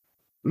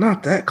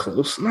 Not that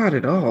close, not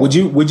at all. Would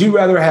you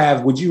rather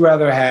have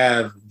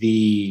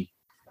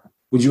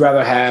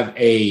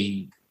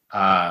a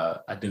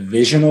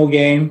divisional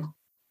game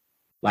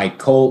like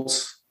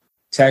Colts,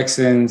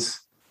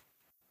 Texans,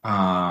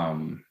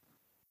 Titans,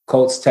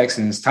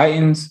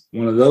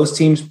 one of those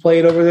teams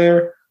played over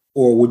there?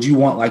 Or would you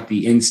want like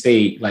the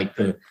in-state, like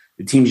the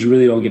teams you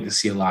really don't get to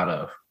see a lot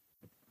of?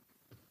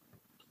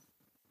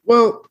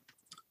 Well,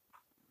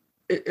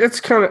 it's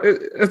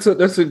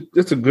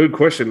a good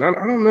question. I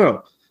don't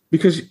know,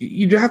 because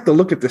you have to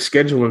look at the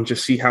schedule and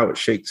just see how it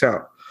shakes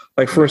out.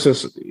 Like, for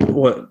instance,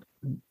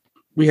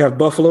 we have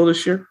Buffalo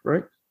this year,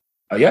 right?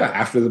 Oh yeah,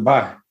 after the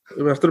bye.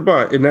 After the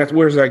bye, and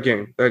where's that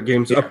game? That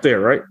game's up there,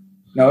 right?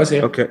 No, it's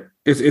here. Okay,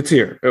 it's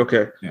here.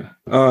 Okay.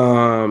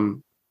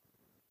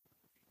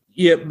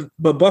 Yeah.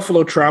 But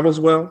Buffalo travels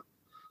well,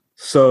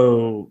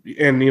 so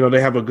and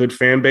they have a good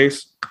fan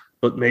base.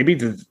 But maybe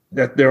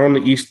that they're on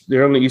the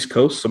East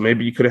Coast, so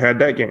maybe you could have had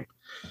that game.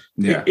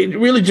 Yeah, it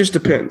really just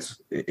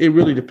depends. It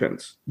really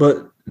depends.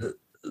 But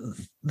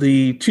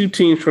the 2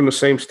 teams from the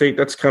same state,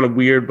 that's kind of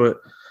weird.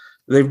 But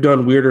they've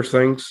done weirder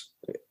things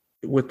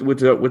with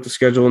the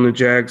schedule and the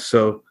Jags,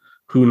 so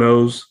who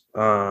knows?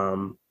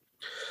 But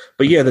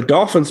yeah, the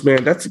Dolphins,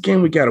 man, that's a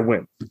game we got to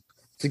win.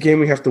 It's a game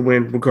we have to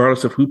win,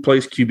 regardless of who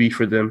plays QB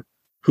for them,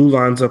 who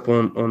lines up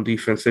on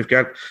defense. We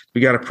got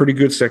a pretty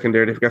good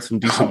secondary. They've got some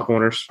decent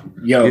corners.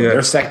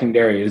 Their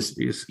secondary is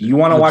you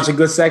want to watch a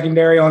good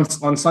secondary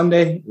on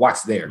Sunday?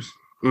 Watch theirs.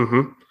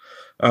 Mm-hmm.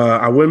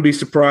 I wouldn't be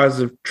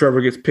surprised if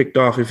Trevor gets picked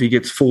off if he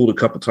gets fooled a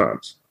couple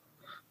times.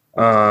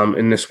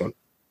 in this one.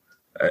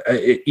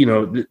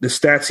 The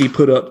stats he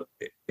put up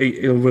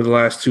over the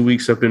last 2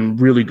 weeks have been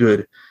really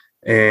good,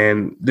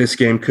 and this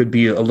game could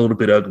be a little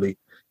bit ugly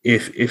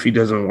if he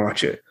doesn't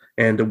watch it.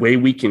 And the way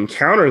we can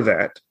counter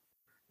that,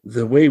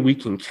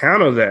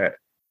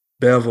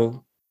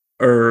 Bevel,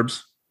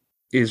 Herbs,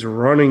 is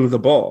running the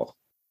ball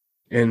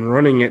and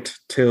running it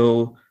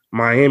till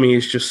Miami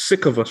is just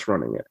sick of us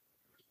running it.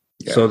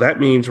 Yeah. So that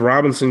means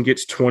Robinson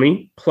gets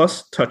 20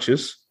 plus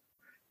touches,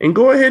 and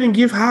go ahead and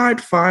give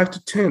Hyde 5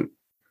 to 10.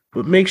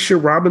 But make sure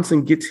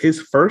Robinson gets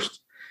his first,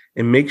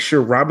 and make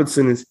sure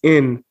Robinson is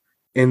in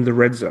the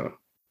red zone.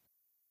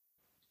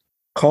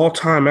 Call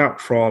timeout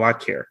for all I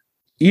care.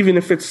 Even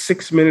if it's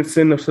 6 minutes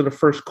into the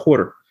first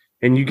quarter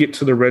and you get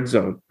to the red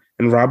zone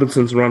and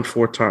Robinson's run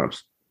 4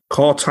 times,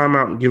 call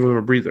timeout and give him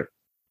a breather.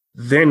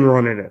 Then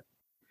run it in.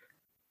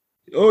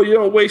 Oh, you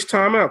don't waste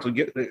timeout to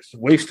get this.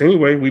 Waste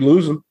anyway. We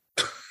lose them.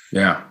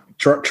 Yeah.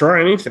 Try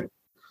anything.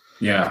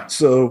 Yeah.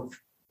 So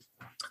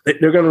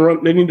they're going to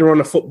run. They need to run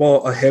the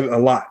football a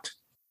lot,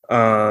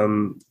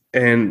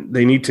 and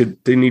they need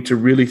to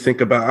really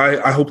think about.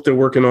 I hope they're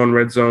working on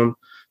red zone,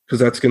 because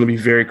that's going to be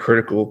very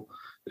critical.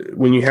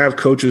 When you have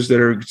coaches that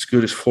are as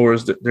good as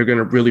Flores, they're going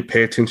to really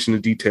pay attention to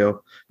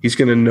detail. He's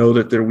going to know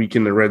that they're weak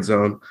in the red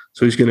zone,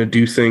 so he's going to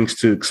do things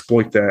to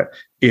exploit that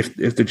if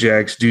the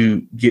Jags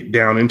do get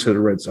down into the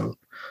red zone.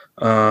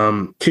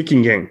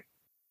 Kicking game,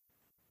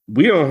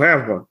 we don't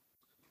have one.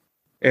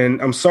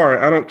 And I'm sorry,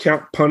 I don't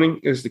count punting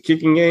as the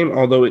kicking game,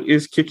 although it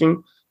is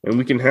kicking, and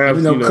we can have.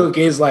 Even though Cook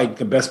is like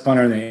the best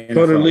punter in the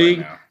NFL league,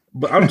 right now.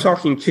 But I'm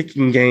talking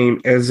kicking game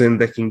as in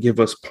that can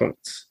give us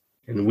points,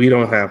 and we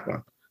don't have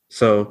one.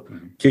 So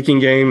kicking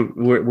game,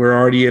 we're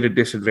already at a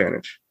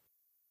disadvantage.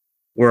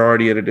 I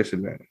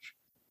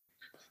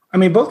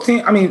mean, both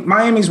teams. I mean,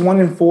 Miami's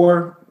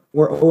 1-4.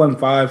 We're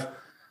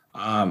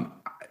 0-5.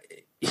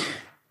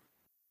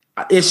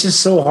 It's just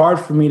so hard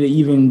for me to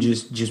even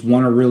just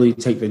want to really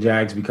take the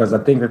Jags, because I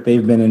think that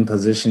they've been in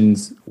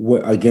positions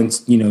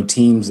against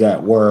teams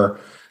that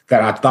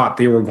I thought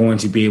they were going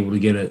to be able to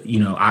get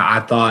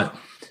I thought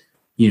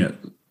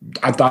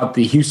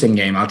the Houston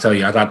game. I'll tell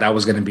you, I thought that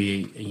was going to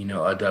be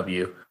a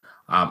W.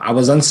 I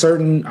was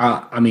uncertain.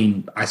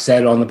 I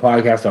said on the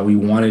podcast that we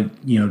wanted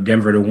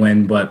Denver to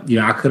win, but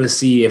I could have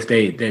seen if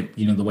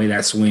the way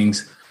that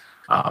swings.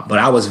 But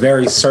I was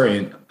very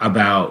certain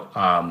about,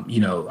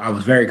 I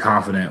was very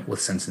confident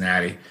with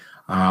Cincinnati.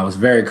 I was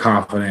very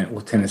confident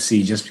with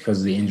Tennessee just because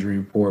of the injury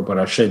report, but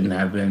I shouldn't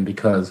have been,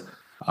 because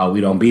we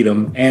don't beat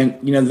them. And,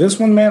 this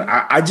one, man,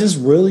 I just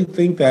really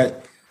think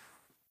that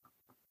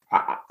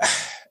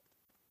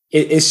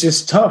it's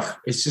just tough.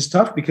 It's just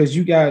tough because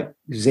you got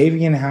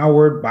Xavier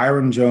Howard,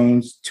 Byron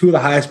Jones, 2 of the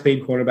highest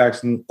paid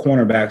cornerbacks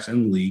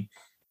in the league.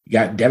 You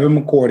got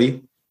Devin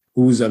McCourty,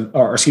 Jason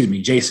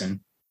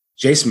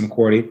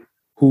McCourty,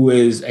 who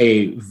is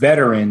a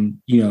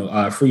veteran,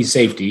 free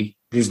safety.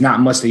 There's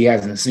not much that he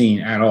hasn't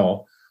seen at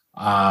all.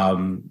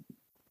 And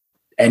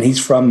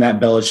he's from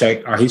that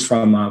Belichick, or he's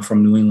from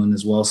New England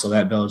as well. So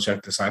that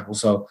Belichick disciple.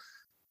 So,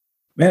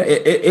 man,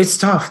 it's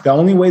tough. The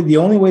only way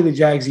the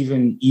Jags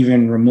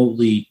even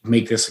remotely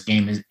make this a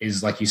game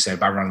is like you said,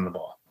 by running the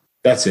ball.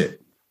 That's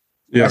it.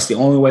 Yeah. That's the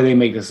only way they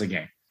make this a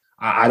game.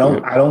 I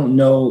don't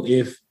know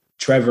if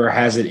Trevor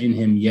has it in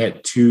him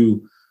yet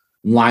to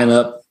line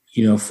up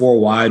 4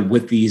 wide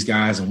with these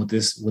guys and with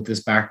this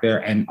back there,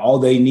 and all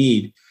they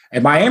need.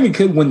 And Miami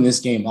could win this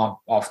game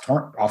off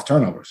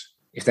turnovers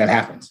if that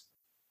happens.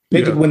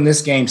 They could win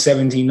this game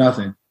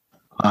 17-0,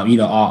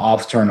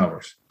 off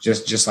turnovers,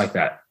 just like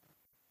that.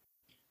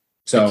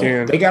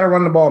 So they got to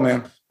run the ball,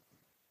 man.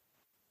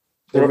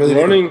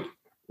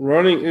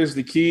 Running is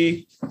the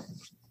key.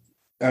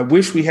 I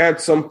wish we had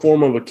some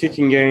form of a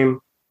kicking game.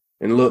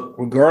 And look,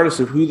 regardless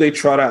of who they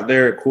trot out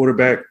there at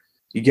quarterback,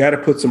 you got to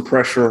put some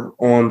pressure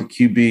on the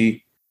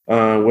QB,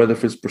 whether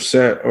if it's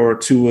Brissett or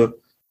Tua,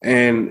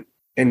 and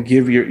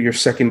give your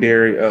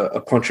secondary a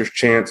puncher's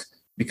chance,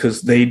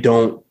 because they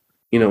don't,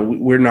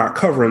 we're not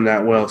covering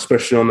that well,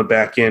 especially on the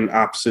back end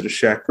opposite of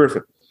Shaq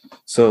Griffin.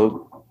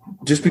 So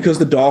just because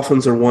the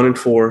Dolphins are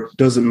 1-4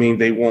 doesn't mean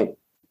they won't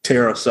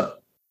tear us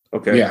up.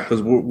 Okay. Yeah.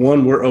 Because we're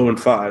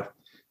 0-5.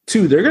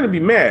 2, they're going to be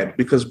mad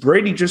because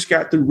Brady just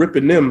got through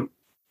ripping them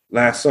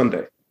last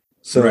Sunday.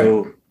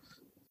 So right.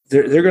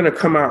 They're going to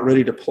come out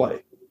ready to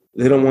play.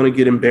 They don't want to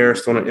get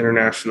embarrassed on an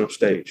international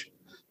stage.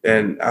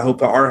 And I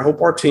hope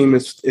our team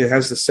has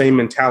the same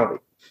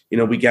mentality.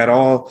 We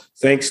got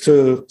thanks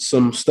to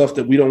some stuff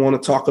that we don't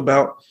want to talk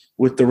about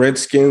with the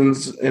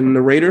Redskins and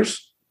the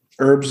Raiders,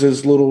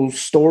 Herbs' little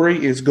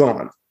story is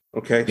gone.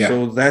 Okay. Yeah.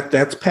 So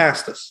that's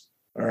past us.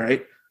 All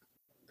right.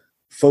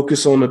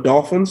 Focus on the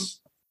Dolphins.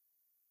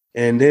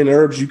 And then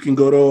Herbs, you can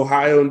go to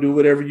Ohio and do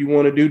whatever you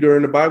want to do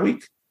during the bye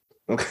week.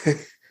 Okay.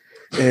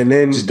 And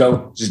then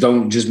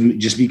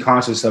just be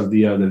conscious of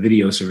the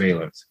video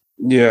surveillance.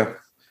 Yeah.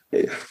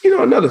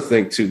 Another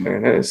thing too,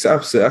 man. I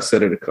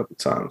said it a couple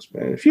times,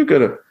 man. If you're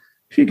gonna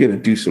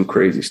do some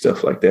crazy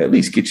stuff like that, at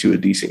least get you a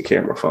decent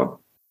camera phone.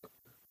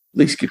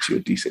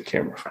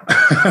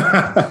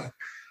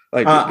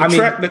 Like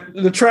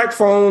the track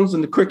phones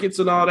and the crickets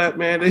and all that,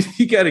 man.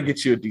 You got to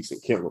get you a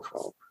decent camera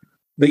phone.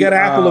 They got an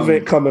Apple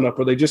event coming up,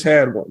 or they just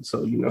had one.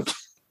 So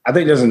I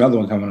think there's another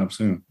one coming up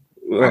soon.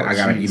 I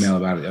got an email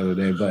about it the other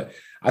day, but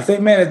I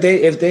think, man,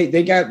 if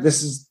they got,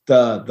 this is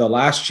the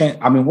last chance.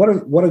 I mean,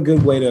 what a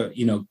good way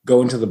to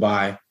go into the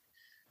bye,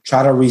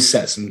 try to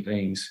reset some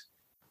things.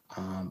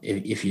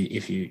 If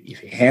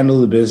you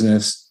handle the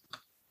business,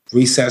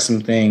 reset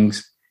some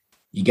things.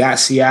 You got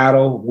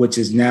Seattle, which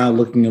is now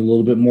looking a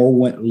little bit more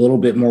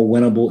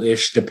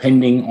winnable-ish,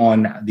 depending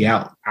on the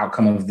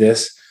outcome of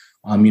this.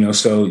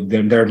 So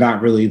they're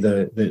not really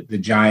the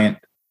giant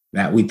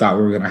that we thought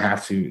we were going to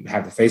have to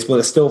face, but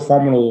it's still a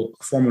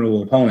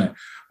formidable opponent.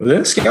 But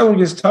then the schedule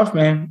gets tough,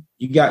 man.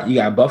 You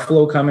got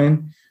Buffalo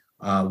coming.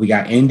 We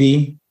got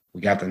Indy.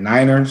 We got the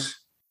Niners.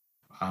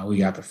 We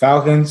got the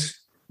Falcons,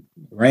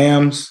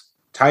 Rams,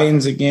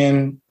 Titans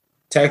again,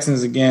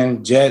 Texans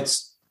again,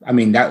 Jets. I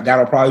mean,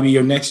 that'll probably be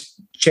your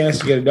next chance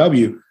to get a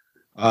W.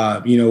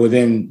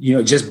 Within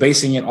just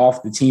basing it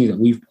off the teams that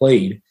we've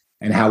played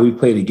and how we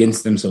played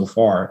against them so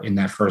far in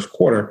that first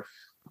quarter.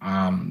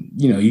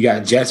 You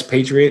got Jets,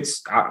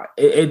 Patriots.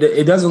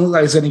 It doesn't look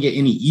like it's going to get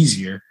any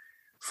easier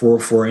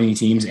for any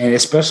teams, and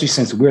especially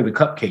since we're the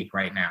cupcake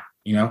right now.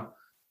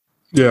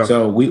 Yeah.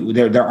 So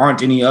there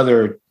aren't any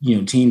other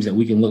teams that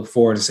we can look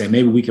forward to say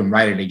maybe we can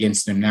write it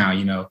against them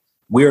now.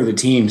 We're the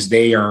teams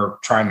they are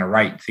trying to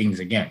write things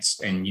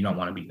against, and you don't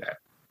want to be that.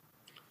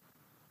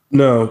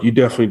 No, you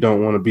definitely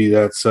don't want to be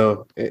that.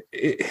 So,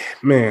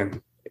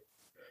 man,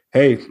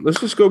 hey, let's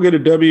just go get a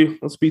W.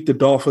 Let's beat the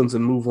Dolphins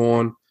and move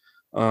on.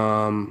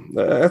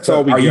 That's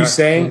all we got.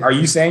 Are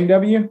you saying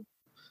W?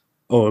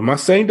 Oh, am I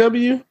saying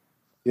W?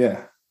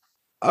 Yeah.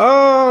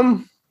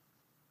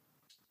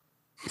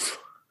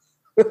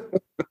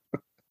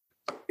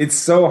 It's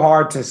so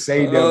hard to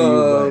say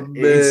W,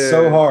 but it's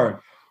so hard.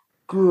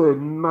 Good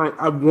night.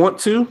 I want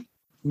to,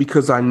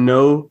 because I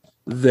know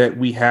that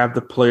we have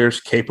the players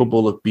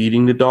capable of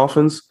beating the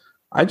Dolphins.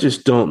 I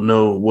just don't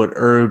know what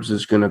Herbs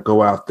is going to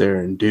go out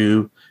there and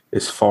do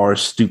as far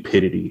as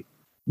stupidity,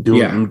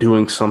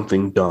 doing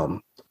something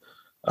dumb.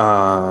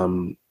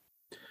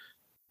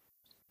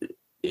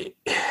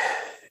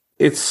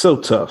 It's so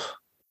tough.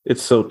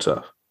 It's so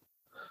tough.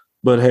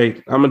 But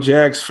hey, I'm a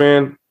Jags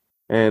fan,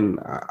 and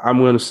I'm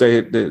going to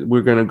say that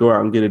we're going to go out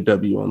and get a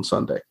W on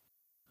Sunday.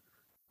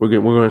 We're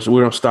going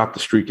to stop the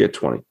streak at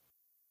 20.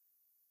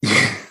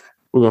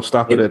 We're going to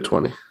stop it at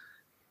 20.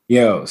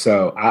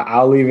 So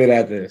I'll leave it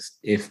at this.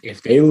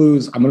 If they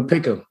lose, I'm going to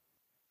pick them.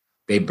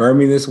 They burn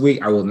me this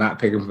week, I will not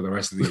pick them for the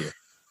rest of the year.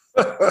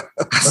 I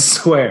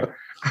swear.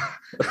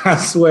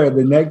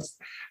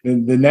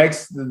 The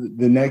next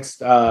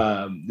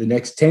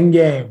 10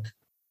 games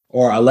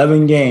or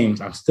 11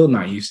 games, I'm still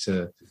not used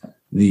to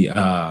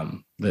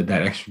that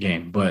extra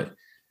game. But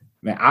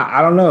man,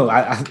 I don't know.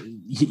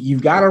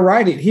 You've got to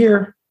write it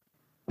here.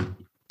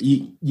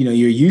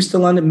 You're used to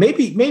London.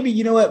 Maybe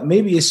you know what?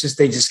 Maybe it's just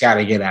they just got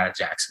to get out of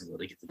Jacksonville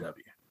to get the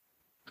W.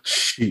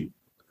 Shoot.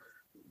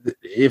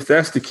 If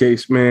that's the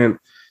case, man.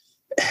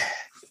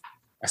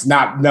 That's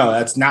not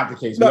the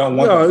case. We don't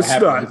want that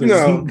to happen.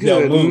 No,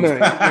 good night,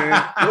 man.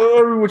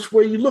 Every which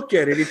way you look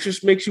at it, it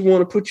just makes you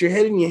want to put your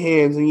head in your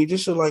hands, and you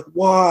just are like,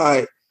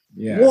 why?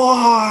 Yeah.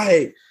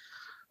 Why?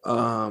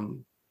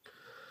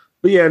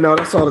 But yeah, no,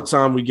 that's all the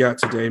time we got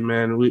today,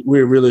 man. We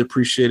really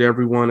appreciate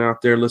everyone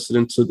out there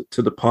listening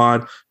to the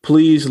pod.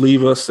 Please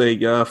leave us a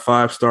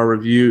 5-star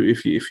review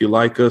if you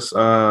like us.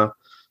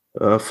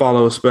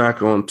 Follow us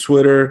back on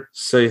Twitter.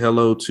 Say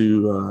hello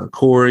to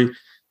Corey.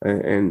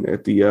 And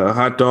at the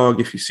hot dog,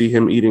 if you see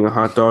him eating a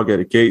hot dog at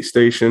a gate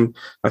station,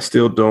 I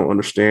still don't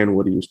understand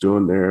what he was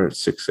doing there at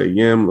 6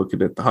 a.m.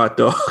 looking at the hot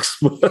dogs.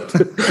 But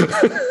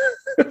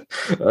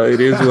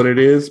it is what it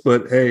is.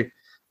 But hey,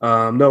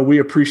 no, we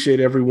appreciate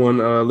everyone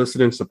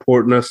listening,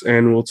 supporting us,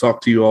 and we'll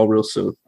talk to you all real soon.